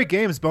 2 straight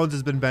games Bones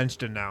has been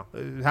benched in now.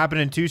 It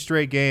happened in 2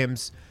 straight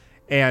games.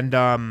 And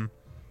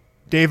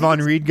Davon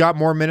Reed got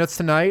more minutes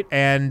tonight,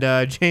 and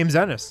James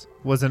Ennis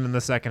wasn't in the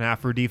second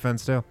half for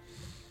defense too.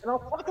 And I'll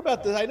talk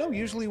about this. I know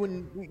usually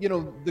when,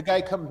 the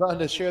guy comes on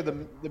to share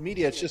the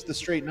media, it's just the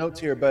straight notes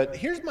here. But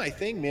here's my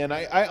thing, man.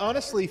 I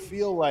honestly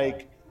feel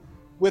like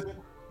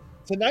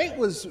tonight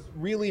was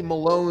really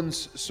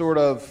Malone's sort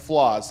of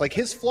flaws. Like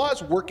his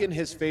flaws work in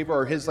his favor,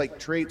 or his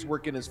traits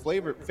work in his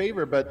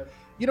favor. But,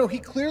 he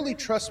clearly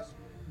trusts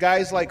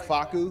guys like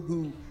Facu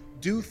who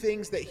do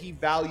things that he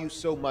values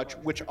so much,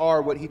 which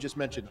are what he just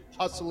mentioned,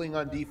 hustling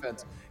on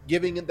defense,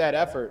 giving it that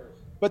effort.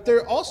 But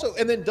they're also,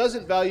 and then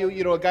doesn't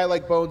value, a guy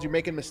like Bones, you're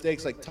making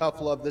mistakes like tough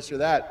love, this or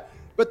that.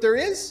 But there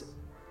is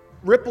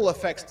ripple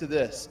effects to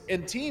this.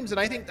 And teams, and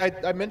I think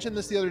I mentioned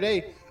this the other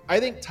day, I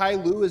think Ty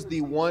Lue is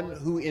the one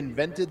who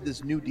invented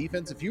this new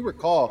defense. If you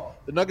recall,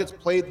 the Nuggets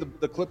played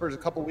the Clippers a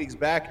couple weeks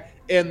back,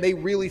 and they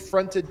really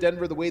fronted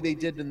Denver the way they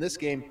did in this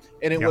game,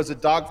 and it was a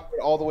dogfight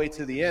all the way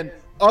to the end.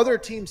 Other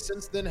teams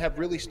since then have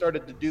really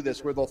started to do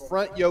this, where they'll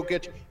front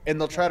Jokic, and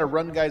they'll try to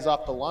run guys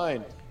off the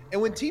line.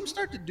 And when teams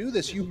start to do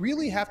this, you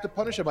really have to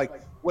punish them.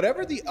 Like,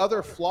 whatever the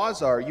other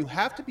flaws are, you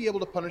have to be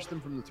able to punish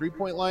them from the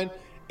three-point line.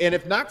 And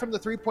if not from the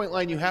three-point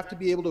line, you have to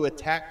be able to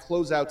attack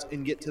closeouts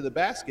and get to the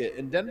basket.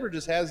 And Denver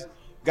just has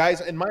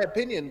guys, in my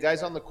opinion,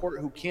 guys on the court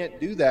who can't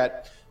do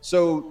that.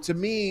 So to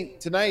me,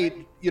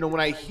 tonight, when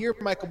I hear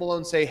Michael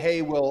Malone say,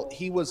 hey, well,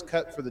 he was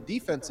cut for the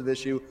defensive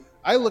issue,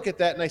 I look at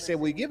that and I say,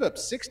 well, you give up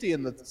 60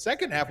 in the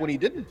second half when he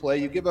didn't play.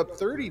 You give up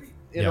 30,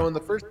 in the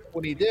first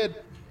when he did.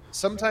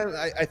 Sometimes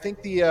I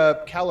think the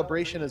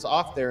calibration is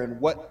off there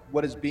and what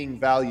is being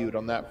valued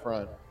on that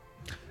front.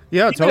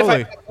 Yeah,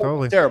 Even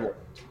totally. Terrible.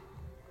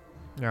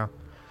 Yeah.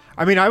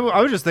 I mean, I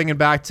was just thinking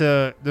back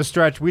to the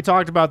stretch. We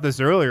talked about this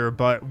earlier,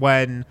 but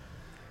when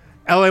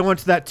LA went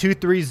to that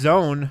 2-3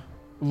 zone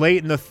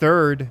late in the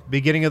third,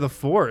 beginning of the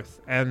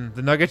fourth, and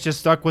the Nuggets just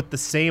stuck with the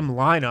same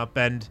lineup,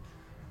 and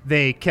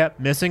they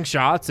kept missing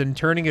shots and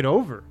turning it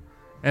over.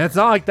 And it's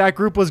not like that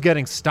group was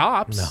getting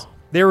stops. No.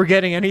 They were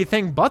getting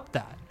anything but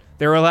that.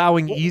 They were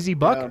allowing easy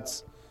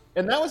buckets. Yeah.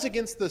 And that was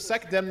against the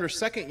Denver's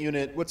second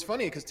unit. What's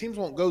funny, because teams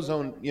won't go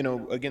zone,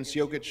 against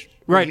Jokic.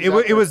 Right.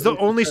 It was the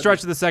only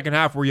stretch of the second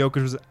half where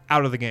Jokic was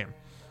out of the game.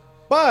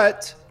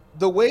 But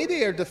the way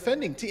they are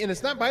defending, and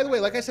it's not, by the way,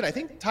 like I said, I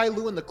think Ty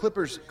Lue and the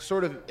Clippers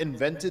sort of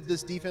invented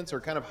this defense,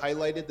 or kind of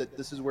highlighted that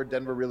this is where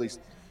Denver really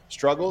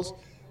struggles.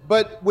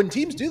 But when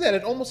teams do that,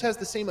 it almost has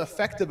the same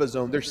effect of a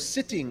zone. They're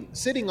sitting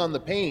on the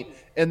paint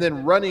and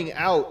then running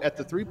out at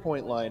the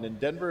three-point line. And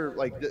Denver,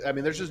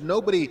 there's just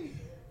nobody,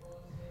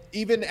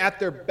 even at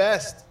their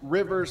best,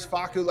 Rivers,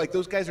 Facu,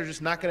 those guys are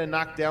just not going to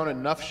knock down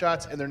enough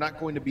shots, and they're not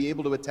going to be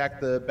able to attack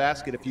the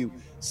basket. If you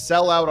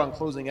sell out on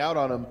closing out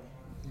on them,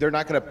 they're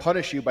not going to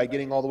punish you by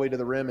getting all the way to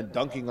the rim and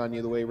dunking on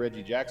you the way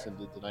Reggie Jackson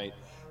did tonight.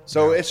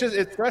 So it's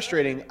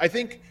frustrating. I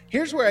think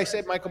here's where I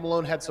said Michael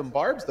Malone had some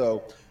barbs,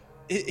 though.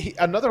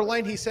 Another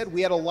line he said,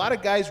 we had a lot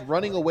of guys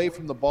running away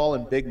from the ball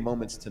in big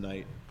moments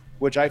tonight,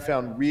 which I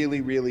found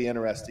really, really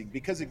interesting.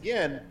 Because,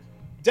 again,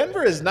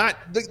 Denver is not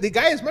 – the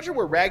guy, as much as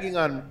we're ragging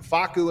on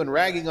Facu and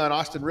ragging on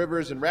Austin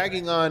Rivers and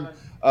ragging on,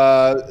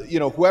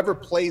 whoever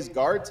plays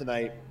guard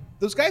tonight,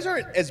 those guys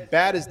aren't as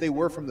bad as they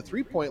were from the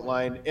three-point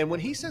line. And when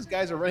he says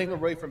guys are running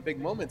away from big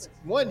moments,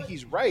 one,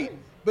 he's right.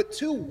 But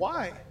two,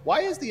 why?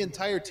 Why is the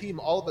entire team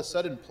all of a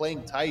sudden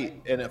playing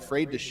tight and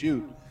afraid to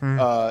shoot?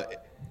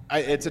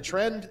 It's a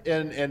trend,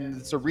 and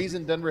it's a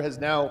reason Denver has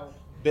now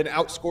been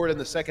outscored in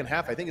the second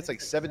half. I think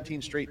it's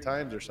 17 straight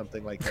times or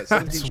something like that.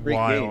 17 That's straight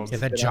wild. games. Yeah,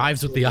 that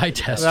jives with the eye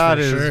test. That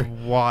for is sure.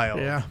 wild.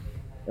 Yeah.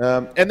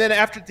 And then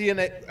after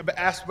DNA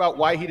asked about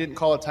why he didn't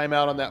call a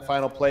timeout on that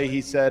final play,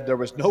 he said there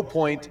was no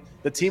point.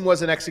 The team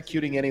wasn't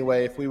executing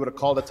anyway. If we would have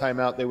called a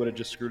timeout, they would have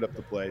just screwed up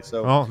the play.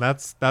 So, well,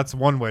 that's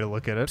one way to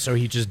look at it. So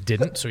he just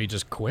didn't. So he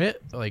just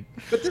quit. Like,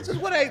 but this is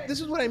what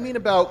I mean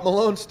about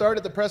Malone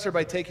started the presser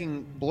by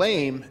taking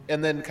blame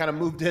and then kind of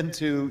moved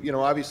into,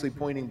 obviously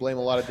pointing blame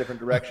a lot of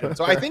different directions.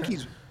 So I think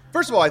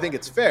first of all, I think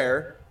it's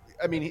fair.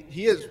 I mean,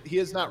 he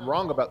is not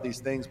wrong about these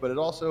things, but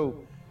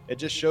it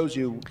just shows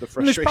you the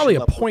frustration. There's probably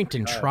a level point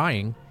in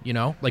trying,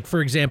 Like,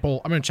 for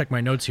example, I'm going to check my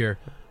notes here.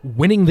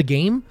 Winning the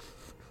game?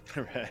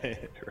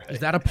 Right. Is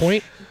that a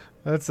point?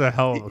 That's a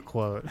hell of a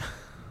quote.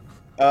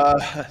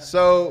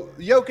 So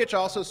Jokic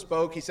also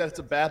spoke. He said it's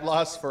a bad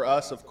loss for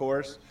us, of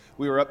course.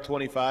 We were up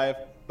 25,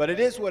 but it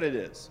is what it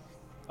is.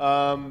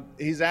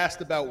 He's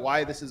asked about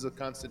why this is a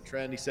constant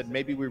trend. He said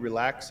maybe we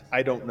relax.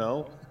 I don't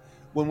know.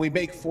 When we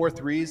make 4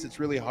 threes, it's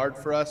really hard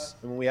for us.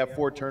 And when we have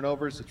 4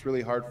 turnovers, it's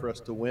really hard for us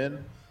to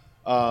win.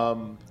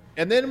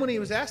 And then when he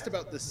was asked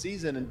about this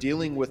season and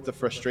dealing with the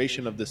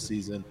frustration of this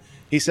season,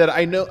 he said,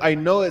 I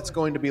know it's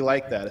going to be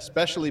like that,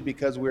 especially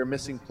because we're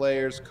missing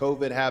players.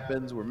 COVID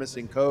happens. We're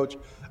missing coach.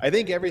 I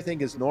think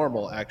everything is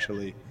normal,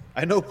 actually.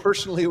 I know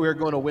personally we're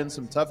going to win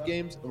some tough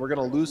games and we're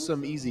going to lose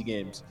some easy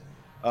games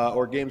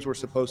or games we're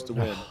supposed to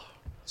win.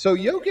 So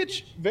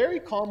Jokic, very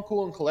calm,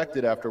 cool, and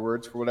collected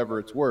afterwards for whatever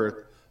it's worth.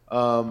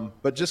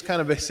 But just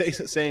kind of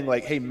saying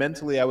like, hey,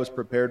 mentally I was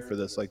prepared for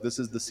this. Like, this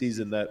is the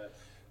season that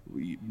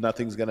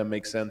nothing's going to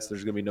make sense.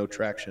 There's going to be no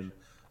traction.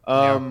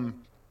 And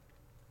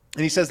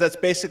he says that's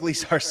basically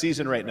our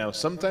season right now.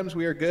 Sometimes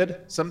we are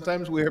good.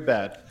 Sometimes we are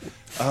bad.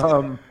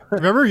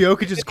 Remember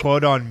Jokic's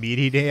quote on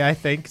Media Day, I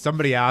think?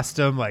 Somebody asked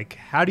him, like,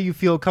 how do you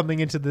feel coming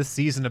into this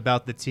season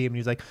about the team? And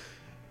he's like,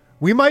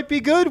 we might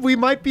be good. We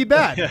might be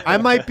bad. I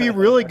might be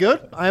really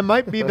good. I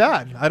might be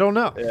bad. I don't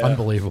know. Yeah.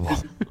 Unbelievable.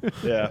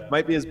 Yeah.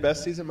 Might be his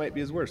best season. Might be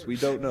his worst. We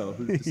don't know.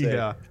 Who's to say?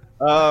 Yeah.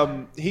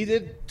 He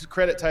did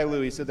credit Ty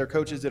Lue. He said their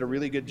coaches did a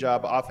really good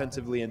job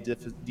offensively and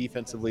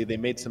defensively. They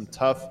made some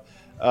tough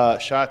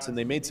shots and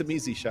they made some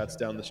easy shots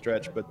down the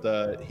stretch.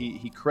 But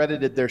he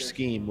credited their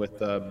scheme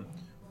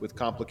with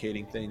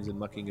complicating things and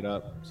mucking it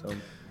up. So,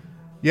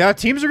 yeah,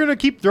 teams are going to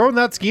keep throwing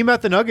that scheme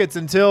at the Nuggets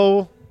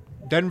until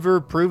Denver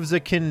proves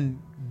it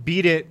can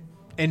beat it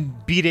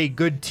and beat a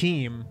good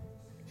team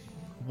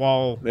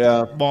while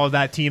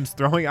that team's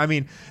throwing. I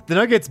mean, the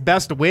Nuggets'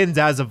 best wins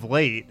as of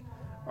late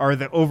are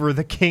over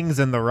the Kings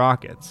and the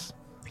Rockets.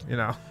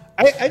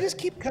 I just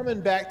keep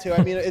coming back to,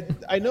 I mean,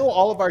 I know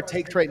all of our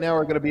takes right now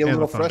are going to be a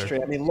little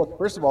frustrating. I mean, look,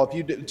 first of all,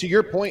 to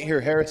your point here,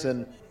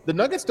 Harrison, the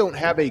Nuggets don't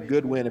have a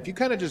good win. If you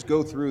kind of just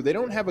go through, they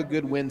don't have a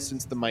good win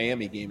since the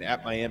Miami game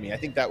at Miami. I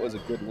think that was a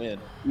good win,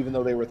 even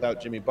though they were without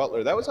Jimmy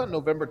Butler. That was on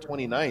November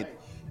 29th.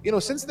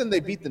 Since then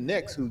they beat the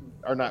Knicks, who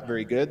are not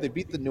very good. They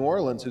beat the New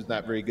Orleans, who's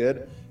not very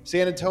good.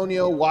 San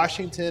Antonio,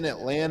 Washington,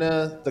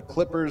 Atlanta, the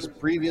Clippers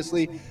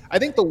previously. I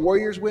think the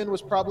Warriors win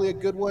was probably a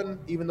good one,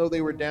 even though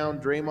they were down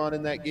Draymond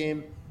in that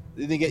game.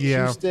 They get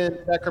Houston,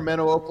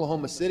 Sacramento,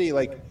 Oklahoma City.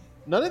 Like,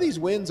 none of these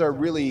wins are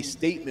really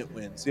statement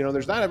wins.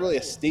 There's not really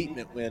a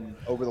statement win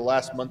over the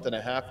last month and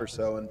a half or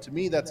so. And to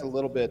me, that's a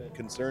little bit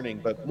concerning.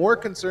 But more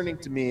concerning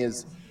to me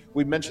is,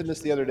 we mentioned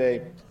this the other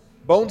day,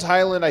 Bones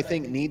Highland, I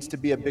think, needs to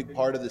be a big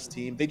part of this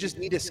team. They just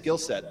need a skill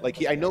set.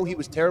 Like, I know he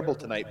was terrible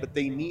tonight, but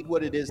they need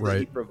what it is that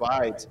he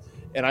provides.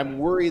 And I'm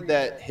worried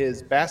that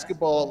his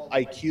basketball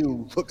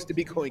IQ looks to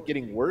be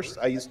getting worse.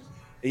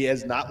 He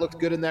has not looked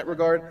good in that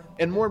regard.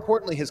 And more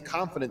importantly, his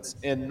confidence,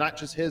 and not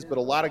just his, but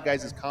a lot of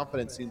guys'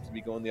 confidence seems to be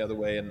going the other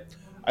way. And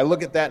I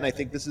look at that and I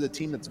think this is a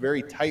team that's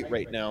very tight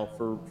right now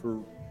for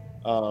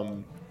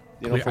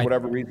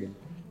whatever reason.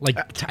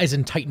 Like, as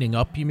in tightening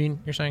up, you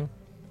mean, you're saying?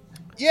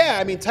 Yeah,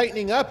 I mean,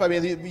 tightening up. I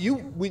mean,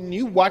 when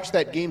you watch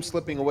that game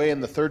slipping away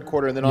in the third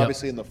quarter and then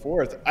obviously in the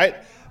fourth, I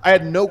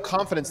had no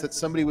confidence that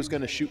somebody was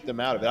going to shoot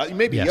them out of it.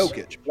 Maybe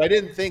Jokic, but I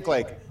didn't think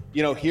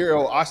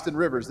hero Austin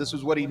Rivers, this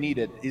was what he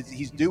needed.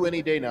 He's due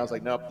any day now. I was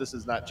like, nope, this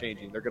is not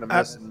changing. They're going to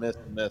miss and miss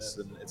and miss,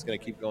 and it's going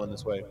to keep going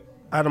this way.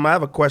 Adam, I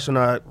have a question.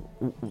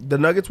 The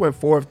Nuggets went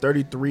 4 of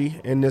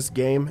 33 in this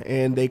game,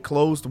 and they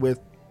closed with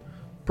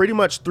pretty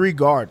much 3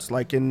 guards,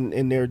 like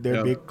in their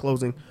big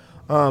closing.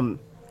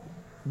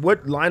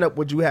 What lineup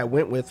would you have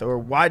went with, or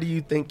why do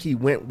you think he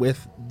went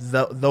with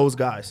those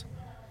guys?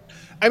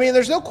 I mean,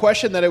 there's no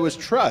question that it was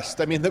trust.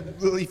 I mean,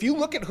 if you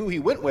look at who he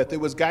went with, it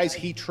was guys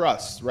he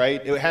trusts,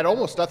 right? It had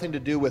almost nothing to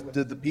do with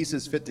did the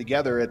pieces fit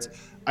together. It's,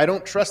 I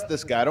don't trust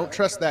this guy. I don't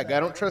trust that guy. I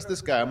don't trust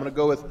this guy. I'm going to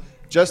go with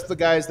just the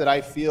guys that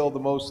I feel the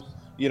most,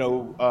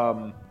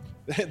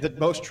 the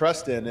most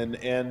trust in.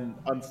 And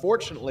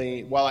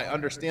unfortunately, while I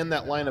understand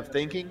that line of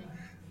thinking,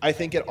 I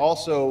think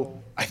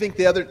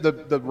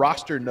the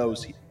roster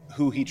knows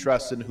who he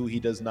trusts and who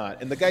he does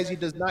not. And the guys he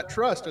does not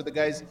trust are the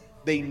guys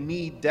they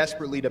need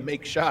desperately to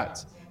make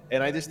shots.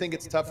 And I just think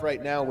it's tough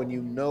right now when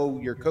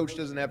your coach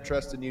doesn't have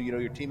trust in you,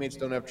 your teammates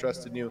don't have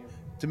trust in you.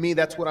 To me,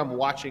 that's what I'm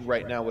watching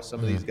right now with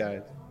some of these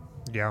guys.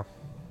 Yeah.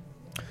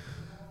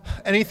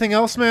 Anything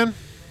else, man?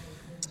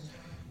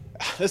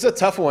 This is a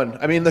tough one.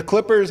 I mean, the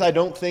Clippers, I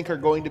don't think, are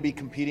going to be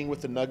competing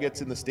with the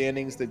Nuggets in the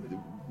standings.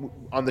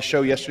 On the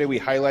show yesterday, we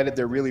highlighted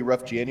their really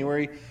rough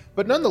January.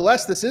 But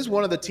nonetheless, this is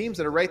one of the teams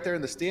that are right there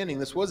in the standing.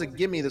 This was a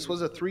gimme. This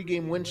was a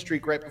 3-game win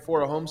streak right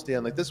before a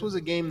homestand. Like, this was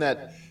a game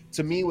that,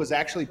 to me, was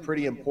actually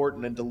pretty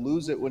important. And to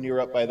lose it when you're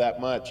up by that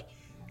much,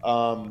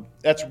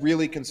 that's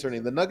really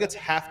concerning. The Nuggets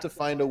have to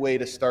find a way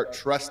to start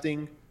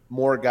trusting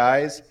more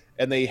guys.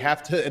 And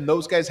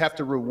those guys have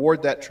to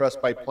reward that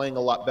trust by playing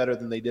a lot better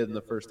than they did in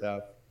the first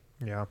half.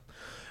 Yeah.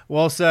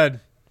 Well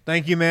said.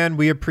 Thank you, man.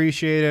 We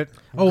appreciate it.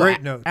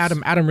 Great notes.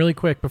 Adam, really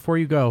quick before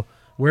you go,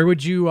 where was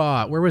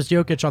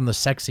Jokic on the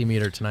sexy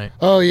meter tonight?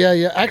 Oh,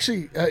 yeah.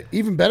 Actually,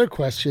 even better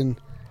question.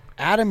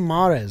 Adam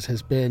Mares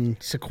has been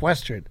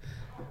sequestered,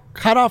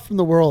 cut off from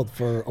the world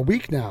for a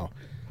week now.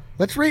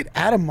 Let's rate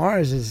Adam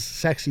Mares'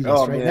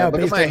 sexiness right now.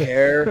 Look at my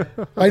hair.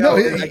 I know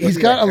he's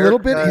got a little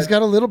bit. He's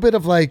got a little bit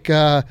of like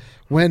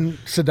when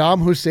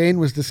Saddam Hussein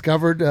was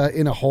discovered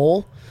in a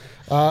hole.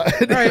 All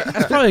right,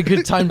 that's probably a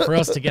good time for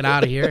us to get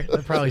out of here.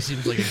 That probably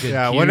seems like a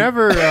good cue.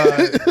 Whenever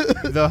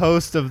the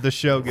host of the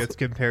show gets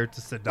compared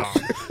to Saddam,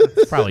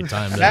 it's probably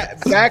time.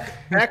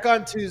 Back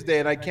on Tuesday,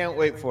 and I can't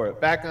wait for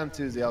it. Back on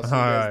Tuesday. I'll see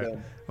you guys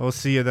then. We'll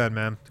see you then,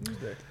 man.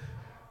 Tuesday.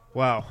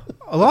 Wow.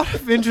 A lot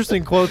of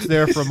interesting quotes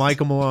there from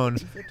Michael Malone.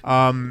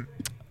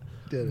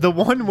 The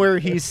one where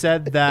he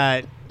said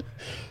that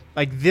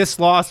like this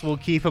loss will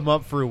keep him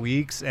up for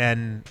weeks,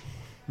 and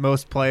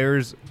most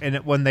players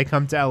when they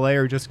come to LA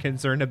are just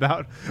concerned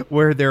about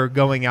where they're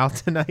going out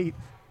tonight.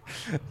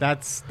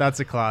 That's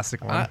a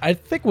classic one. I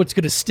think what's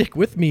going to stick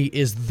with me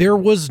is there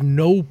was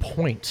no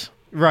point.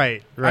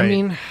 Right. I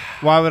mean,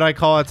 why would I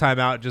call a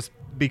timeout just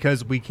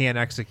because we can't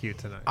execute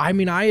tonight? I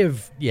mean,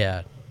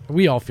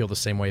 we all feel the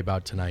same way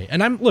about tonight.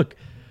 And look,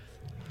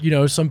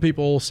 some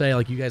people say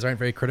like you guys aren't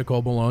very critical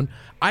of Malone.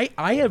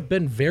 I have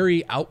been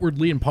very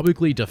outwardly and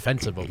publicly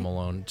defensive of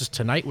Malone. Just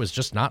tonight was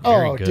just not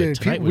very good. Dude,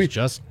 tonight was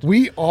just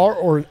we are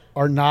or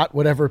are not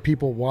whatever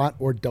people want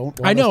or don't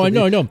want. I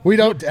know. We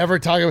don't ever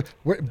talk about.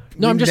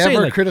 I'm just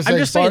saying.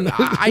 Criticize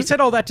I said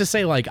all that to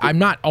say like I'm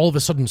not all of a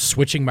sudden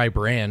switching my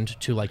brand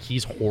to like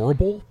he's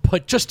horrible,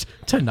 but just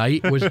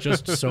tonight was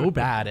just so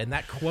bad, and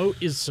that quote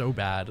is so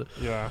bad.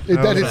 Yeah,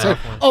 it's like,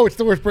 it's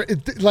the worst.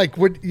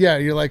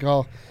 You're like,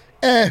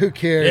 who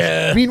cares?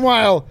 Yeah.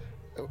 Meanwhile,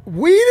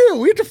 we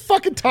have to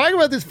fucking talk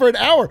about this for an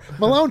hour.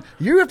 Malone,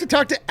 you have to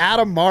talk to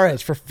Adam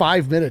Mares for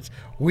 5 minutes.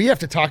 We have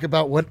to talk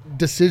about what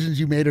decisions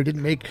you made or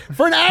didn't make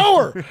for an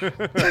hour.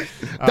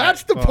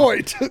 That's the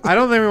point. I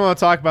don't think we want to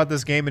talk about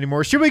this game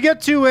anymore. Should we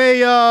get to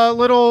a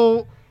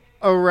little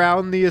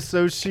around the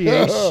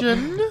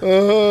association?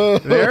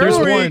 There's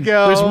we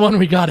go. There's one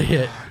we got to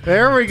hit.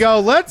 There we go.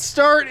 Let's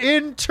start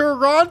in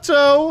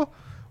Toronto,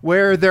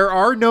 where there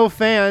are no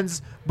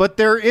fans, but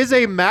there is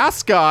a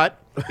mascot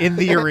in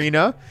the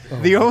arena.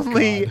 The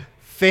only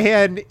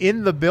fan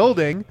in the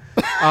building.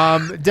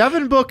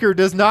 Devin Booker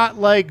does not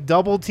like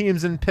double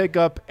teams in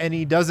pickup, and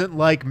he doesn't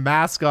like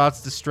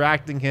mascots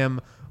distracting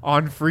him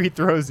on free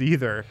throws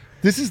either.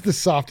 This is the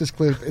softest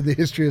clip in the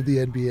history of the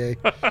NBA.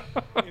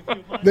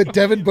 That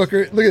Devin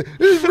Booker, look at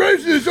this,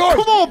 raising his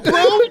arms. Come on,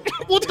 bro.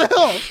 What the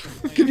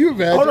hell? Can you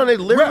imagine? Hold on, they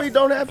literally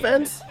don't have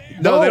fans?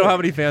 No, they don't have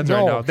any fans right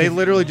No. now. They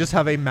literally just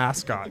have a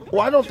mascot.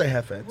 Why don't they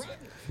have fans?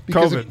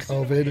 Because COVID. of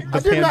COVID. I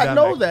did not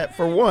know that,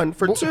 for one.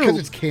 For two, because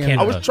it's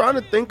Canada. I was trying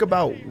to think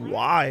about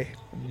why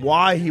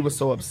he was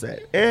so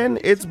upset. And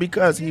it's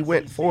because he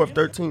went 4 of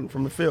 13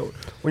 from the field.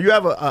 When you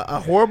have a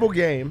horrible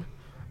game,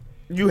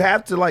 you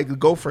have to, like,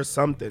 go for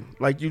something.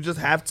 Like, you just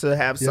have to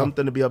have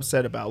something to be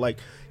upset about. Like,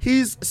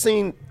 he's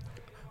seen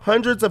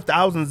hundreds of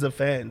thousands of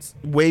fans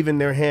waving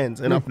their hands,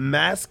 and a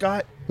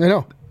mascot. I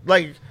know.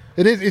 Like,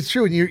 It's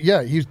true.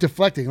 And he's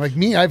deflecting. Like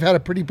me, I've had a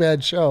pretty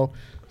bad show.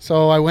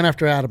 So I went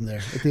after Adam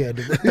there at the end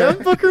of it.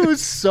 Devin Booker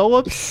was so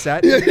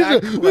upset. In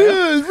that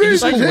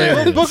clip. Like,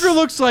 hilarious. Booker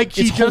looks like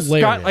he It's just got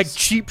hilarious. like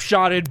cheap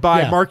shotted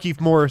by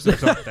Markieff Morris or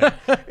something.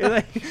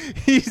 Like,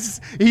 he's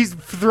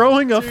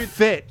throwing a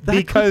fit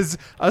because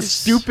a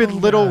stupid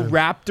little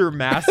raptor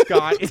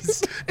mascot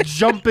is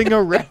jumping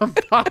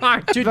around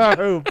behind the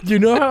hoop. You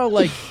know how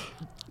like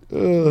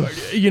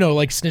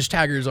like snitch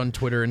taggers on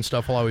Twitter and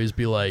stuff will always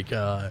be like,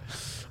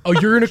 oh,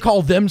 you're going to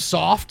call them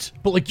soft?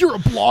 But, like, you're a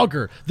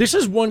blogger. This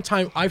is one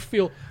time I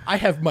feel I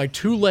have my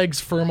 2 legs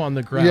firm on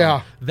the ground.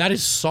 Yeah. That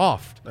is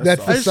soft.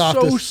 That's the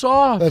softest. So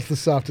soft. That's the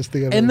softest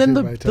thing I've and ever then seen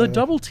in my the time.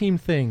 double team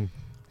thing.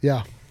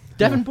 Yeah.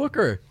 Devin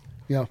Booker.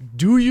 Yeah.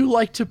 Do you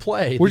like to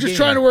play? We're just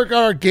trying to work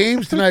on our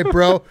games tonight,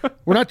 bro.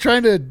 We're not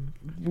trying to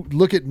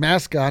look at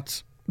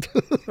mascots.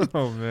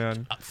 Oh,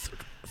 man.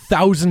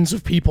 Thousands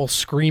of people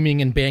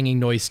screaming and banging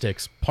noise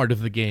sticks, part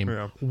of the game.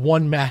 Yeah.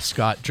 One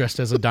mascot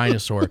dressed as a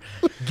dinosaur.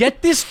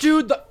 Get this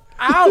dude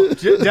out!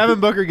 Devin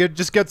Booker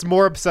just gets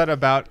more upset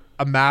about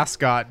a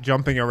mascot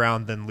jumping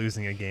around than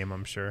losing a game,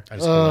 I'm sure.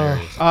 That's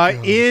hilarious.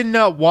 In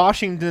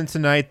Washington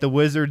tonight, the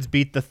Wizards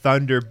beat the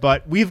Thunder,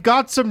 but we've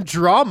got some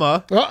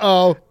drama.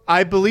 Uh-oh.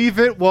 I believe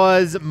it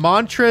was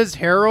Montrezl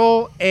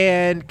Harrell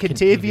and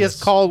Kentavious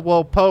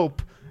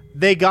Caldwell-Pope.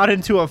 They got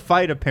into a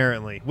fight,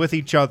 apparently, with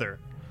each other.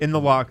 in the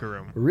locker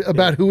room.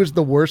 About who was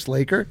the worst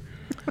Laker?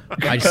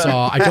 I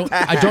saw.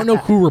 I don't know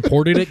who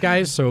reported it,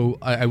 guys. So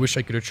I wish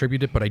I could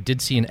attribute it, but I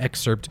did see an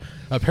excerpt.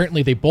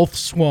 Apparently, they both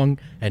swung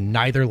and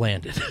neither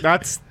landed.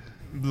 That's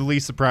the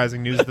least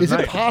surprising news of the Is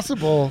night. it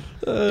possible?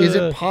 Is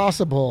it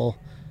possible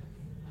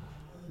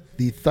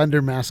the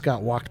Thunder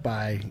mascot walked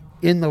by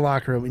in the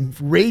locker room,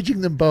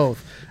 enraging them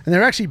both, and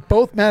they're actually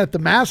both mad at the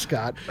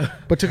mascot,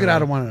 but took it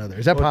out on one another?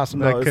 Is that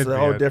possible? No, That it's could a be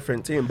whole it.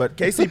 different team. But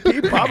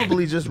KCP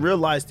probably just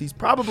realized he's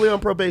probably on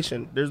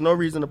probation. There's no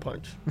reason to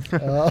punch.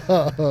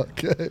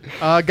 Okay.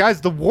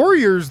 Guys, the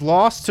Warriors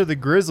lost to the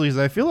Grizzlies.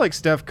 I feel like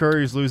Steph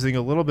Curry's losing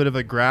a little bit of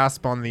a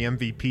grasp on the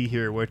MVP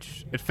here,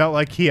 which it felt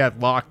like he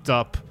had locked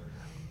up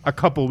a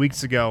couple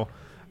weeks ago.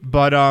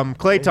 But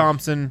Klay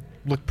Thompson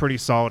looked pretty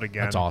solid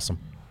again. That's awesome.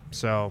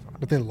 So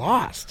But they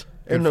lost.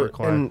 Good for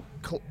Klay.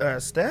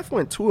 Steph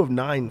went 2 of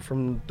 9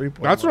 from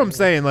 3-point. that's what I'm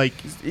saying. Like,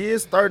 He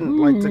is starting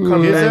to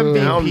come his down to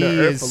MVP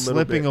earth is a little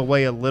slipping bit.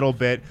 away a little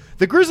bit.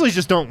 The Grizzlies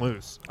just don't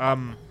lose.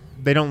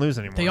 They don't lose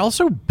anymore. They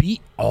also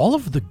beat all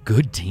of the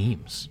good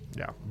teams.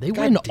 yeah. They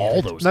win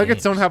all those. Nuggets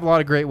games. don't have a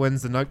lot of great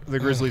wins. The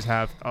Grizzlies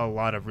have a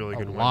lot of really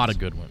good wins. a lot of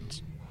good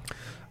wins.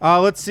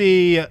 Let's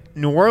see.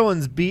 New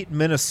Orleans beat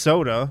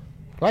Minnesota.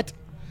 What?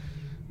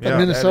 Yeah,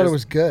 Minnesota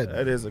was good.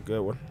 That is a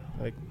good one.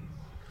 Like,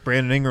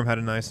 Brandon Ingram had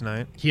a nice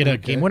night. He had a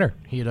game winner.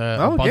 He had a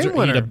Oh, buzzer. game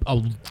winner. He had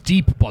a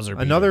deep buzzer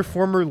beater. Another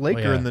former Laker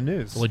Oh, yeah. in the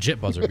news. A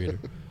legit buzzer beater.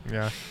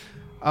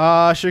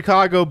 Yeah.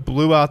 Chicago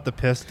blew out the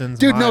Pistons.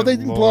 Dude, My no, they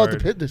didn't blow out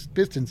Lord. the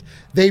Pistons.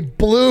 They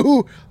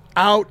blew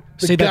out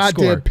the Say that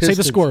goddamn score. Pistons. Say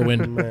the score,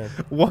 Win. man.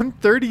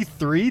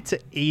 133 to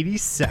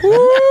 87.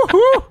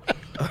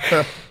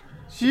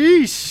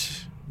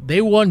 Sheesh.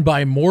 They won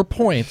by more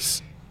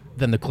points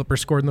than the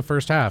Clippers scored in the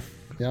first half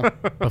Yeah.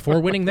 before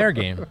winning their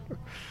game.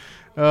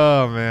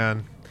 Oh,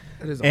 man.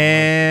 That is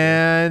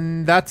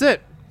And that's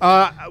it.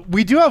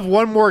 We do have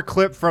one more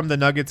clip from the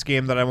Nuggets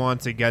game that I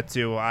want to get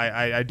to.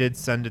 I did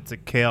send it to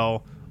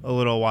Kale a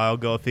little while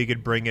ago if he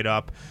could bring it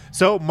up.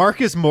 So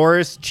Marcus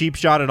Morris cheap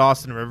shot at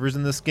Austin Rivers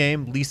in this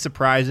game. Least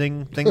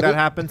surprising thing that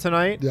happened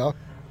tonight. Yeah.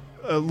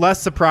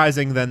 Less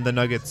surprising than the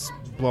Nuggets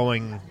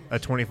blowing a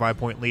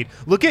 25-point lead.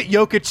 Look at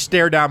Jokic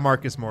stare down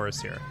Marcus Morris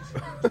here.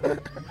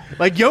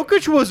 Like,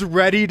 Jokic was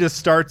ready to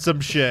start some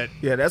shit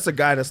Yeah, that's a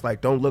guy that's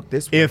like, don't look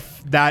this way.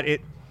 if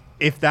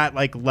that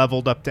like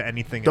leveled up to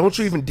anything Don't else.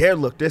 you even dare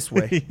look this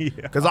way, Yeah.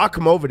 because I'll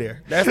come over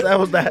there. That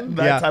was that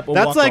type of.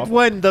 That's like walk-off.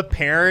 when the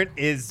parent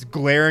is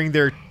glaring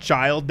their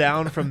child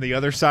down from the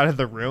other side of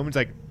the room. It's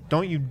like,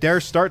 don't you dare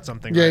start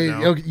something Yeah, right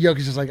now.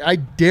 Jokic's just like, I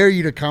dare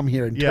you to come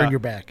here and Yeah. turn your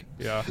back.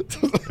 Yeah.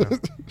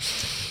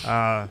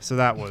 So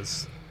that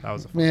was a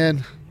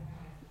Man,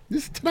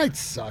 this tonight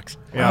sucks.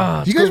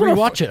 yeah. Do you guys want to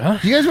watch it, huh?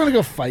 Do you guys want to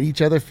go fight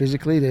each other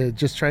physically to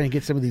just try and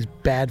get some of these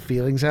bad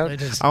feelings out?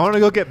 I want to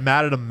go get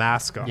mad at a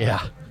mascot.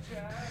 Yeah.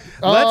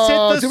 Let's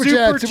Oh, hit the super super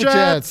chat, super chats.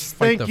 chats.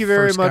 Fight Thank the you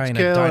very first guy much, in a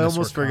Kale. I dinosaur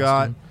almost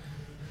forgot. costume.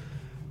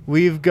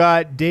 We've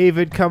got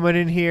David coming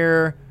in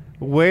here.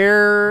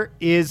 Where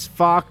is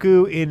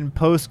Faku in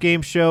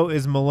post-game show?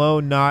 Is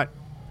Malone not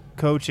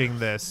coaching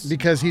this?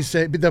 Because he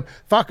said the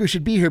Faku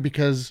should be here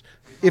because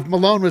if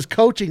Malone was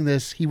coaching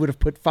this, he would have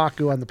put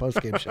Faku on the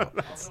postgame show.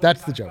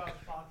 That's the joke.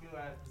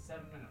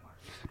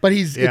 But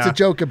it's Yeah. a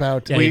joke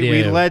about. Yeah,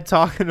 we yeah. led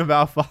talking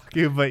about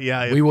Faku, but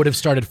yeah. We would have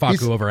started Faku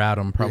He's- over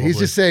Adam, probably. He's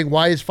just saying,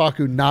 why is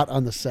Faku not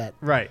on the set?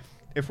 Right.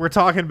 If we're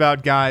talking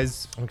about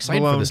guys I'm excited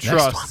for Malone this next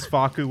trusts,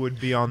 Faku would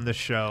be on the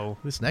show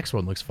This next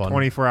one looks fun.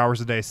 24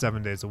 hours a day,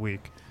 7 days a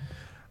week.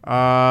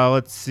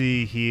 Let's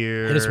see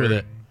here. Hit us with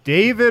it.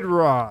 David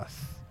Roth.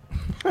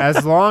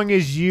 As long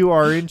as you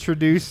are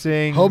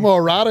introducing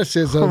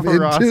Homoeroticism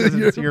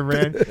homoeroticism into your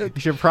brand, you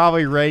should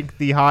probably rank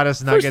the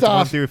hottest First Nuggets 1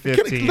 off, through can-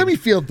 15. let me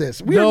field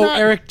this. We No, are not,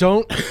 Eric,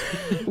 don't.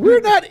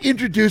 We're not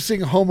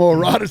introducing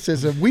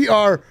homoeroticism. We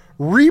are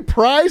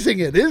reprising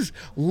it. It has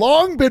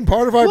long been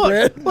part of our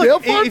brand. Nail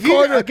Farm if you,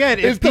 Corner again,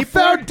 is if the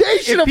people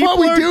foundation if of what people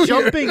we are do here.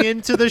 jumping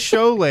into the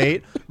show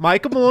late,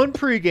 Michael Malone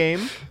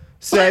pregame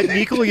said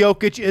Nikola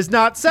Jokic is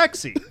not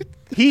sexy.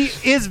 He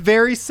is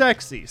very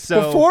sexy.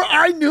 So Before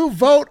I knew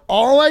Vogt,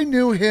 all I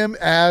knew him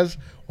as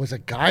was a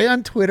guy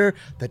on Twitter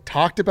that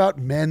talked about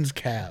men's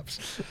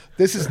calves.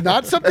 This is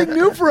not something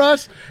new for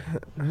us.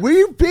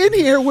 We've been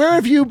here. Where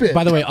have you been?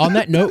 By the way, on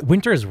that note,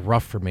 winter is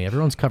rough for me.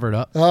 Everyone's covered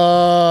up.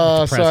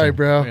 Oh, Depressing. sorry,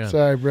 bro. Yeah.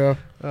 Sorry, bro.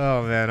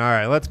 Oh man, all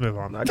right, let's move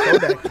on. Not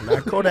Kodak.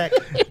 Not Kodak.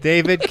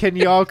 David, can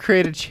y'all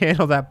create a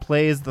channel that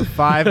plays the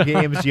 5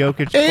 games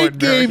Jokic? 8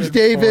 games,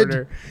 David.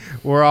 Quarter?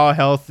 We're all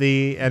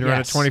healthy and run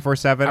it Yes.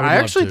 24/7. I would I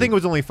love actually to. think it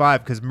was only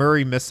 5 because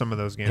Murray missed some of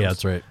those games. Yeah,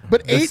 that's right.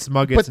 But The 8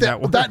 Smuggets but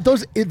Network.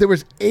 there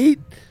was 8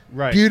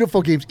 Right.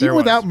 beautiful games. There Even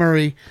was. without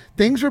Murray,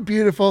 things were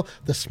beautiful.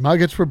 The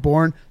Smuggets were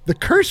born. The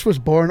curse was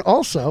born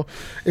also.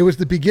 It was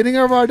the beginning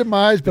of our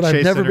demise, but I've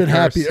Chase never and been a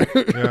curse.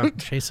 happier. Yeah.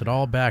 Chase it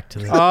all back to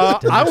the.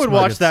 I would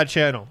watch that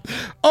channel.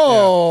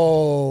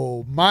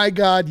 Oh, my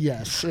God,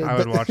 yes. I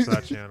would watch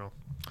that channel.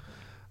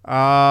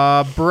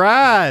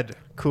 Brad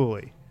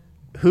Cooley.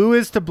 Who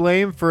is to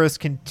blame for us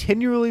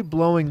continually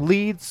blowing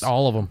leads?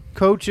 All of them. The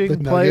Coaching,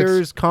 Nuggets.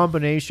 players,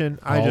 combination.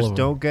 I All of just them.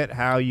 don't get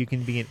how you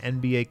can be an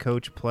NBA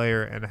coach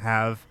player and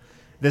have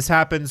this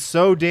happen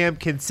so damn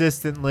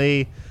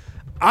consistently.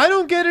 I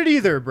don't get it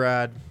either,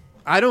 Brad.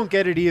 I don't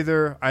get it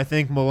either. I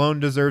think Malone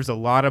deserves a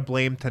lot of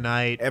blame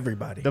tonight.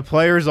 Everybody. The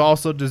players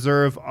also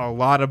deserve a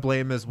lot of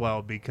blame as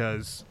well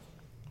because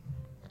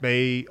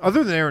they,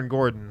 other than Aaron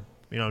Gordon,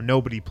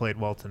 nobody played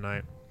well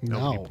tonight.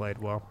 Nobody No. played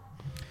well.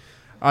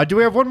 Do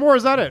we have one more?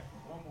 Is that it?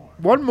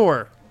 One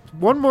more.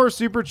 One more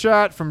super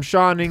chat from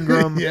Sean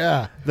Ingram.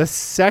 Yeah. The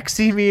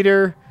sexy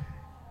meter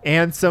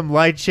and some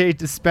light shade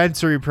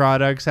dispensary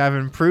products have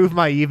improved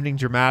my evening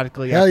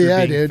dramatically Hell after yeah,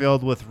 being dude.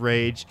 filled with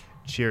rage.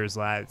 Cheers,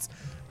 lads.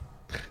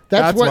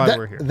 That's why what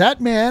we're here.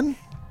 that man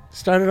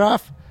started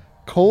off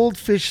cold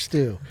fish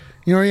stew.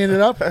 You know where he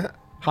ended up?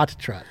 Hot to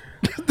trot.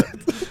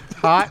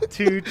 Hot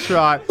to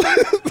trot.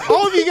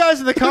 All of you guys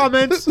in the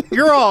comments,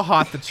 you're all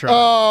hot to trot.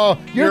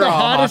 Oh, you're the all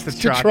hot hottest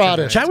to trot trot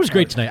today. it. Chat was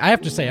great tonight. I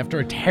have to say, after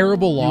a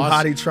terrible loss,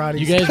 hottie trotties.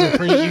 you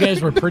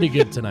guys were pretty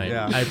good tonight.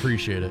 Yeah. I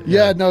appreciate it.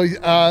 Yeah, no, I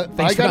for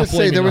got to not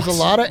say, there blaming was a us.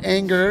 lot of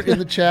anger in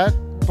the chat,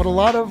 but a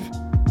lot of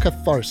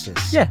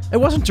catharsis. Yeah, it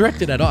wasn't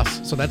directed at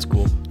us, so that's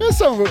cool. And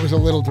some of it was a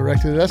little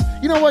directed at us.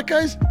 You know what,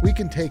 guys? We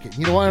can take it.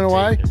 You know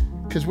why?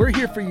 Because we're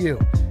here for you.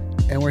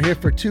 And we're here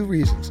for two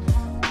reasons.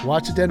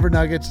 Watch the Denver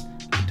Nuggets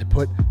and to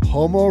put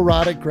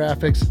homoerotic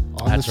graphics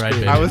on That's the right,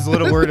 screen. baby. I was a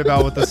little worried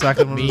about what the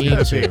second one was Me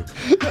going to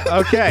too. be.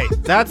 Okay,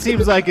 that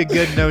seems like a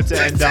good note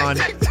to end on.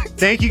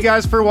 Thank you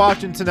guys for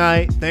watching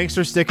tonight. Thanks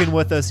for sticking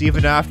with us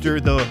even after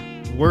the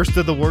worst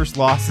of the worst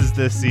losses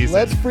this season.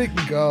 Let's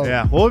freaking go.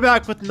 Yeah, we'll be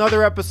back with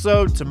another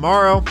episode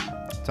tomorrow.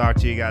 Talk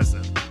to you guys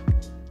then.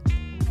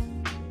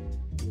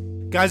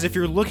 Guys, if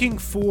you're looking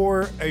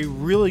for a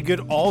really good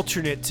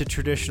alternate to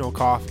traditional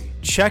coffee,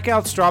 check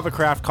out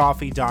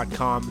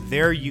StravaCraftCoffee.com.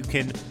 There you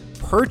can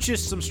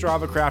purchase some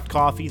StravaCraft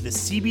coffee, the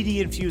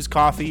CBD-infused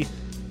coffee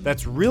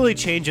that's really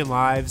changing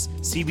lives.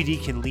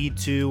 CBD can lead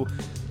to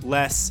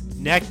less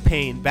neck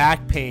pain,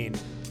 back pain.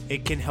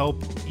 It can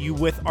help you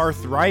with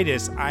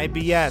arthritis,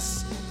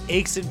 IBS,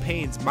 aches and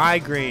pains,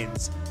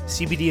 migraines.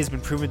 CBD has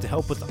been proven to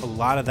help with a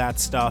lot of that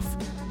stuff.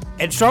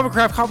 And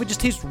StravaCraft coffee just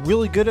tastes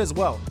really good as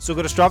well. So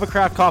go to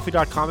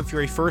StravaCraftCoffee.com. If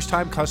you're a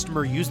first-time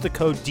customer, use the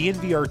code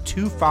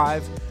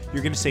DNVR25.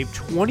 You're going to save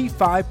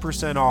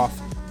 25% off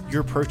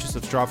your purchase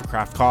of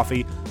StravaCraft coffee.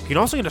 You can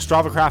also get a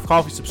StravaCraft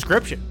coffee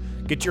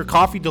subscription. Get your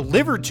coffee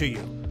delivered to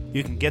you.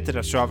 You can get that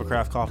at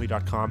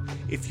StravaCraftCoffee.com.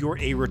 If you're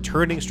a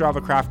returning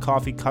StravaCraft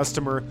coffee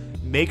customer,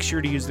 make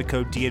sure to use the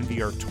code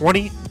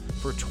DNVR20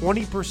 for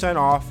 20%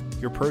 off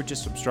your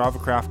purchase from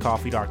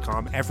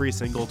StravaCraftCoffee.com every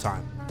single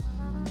time.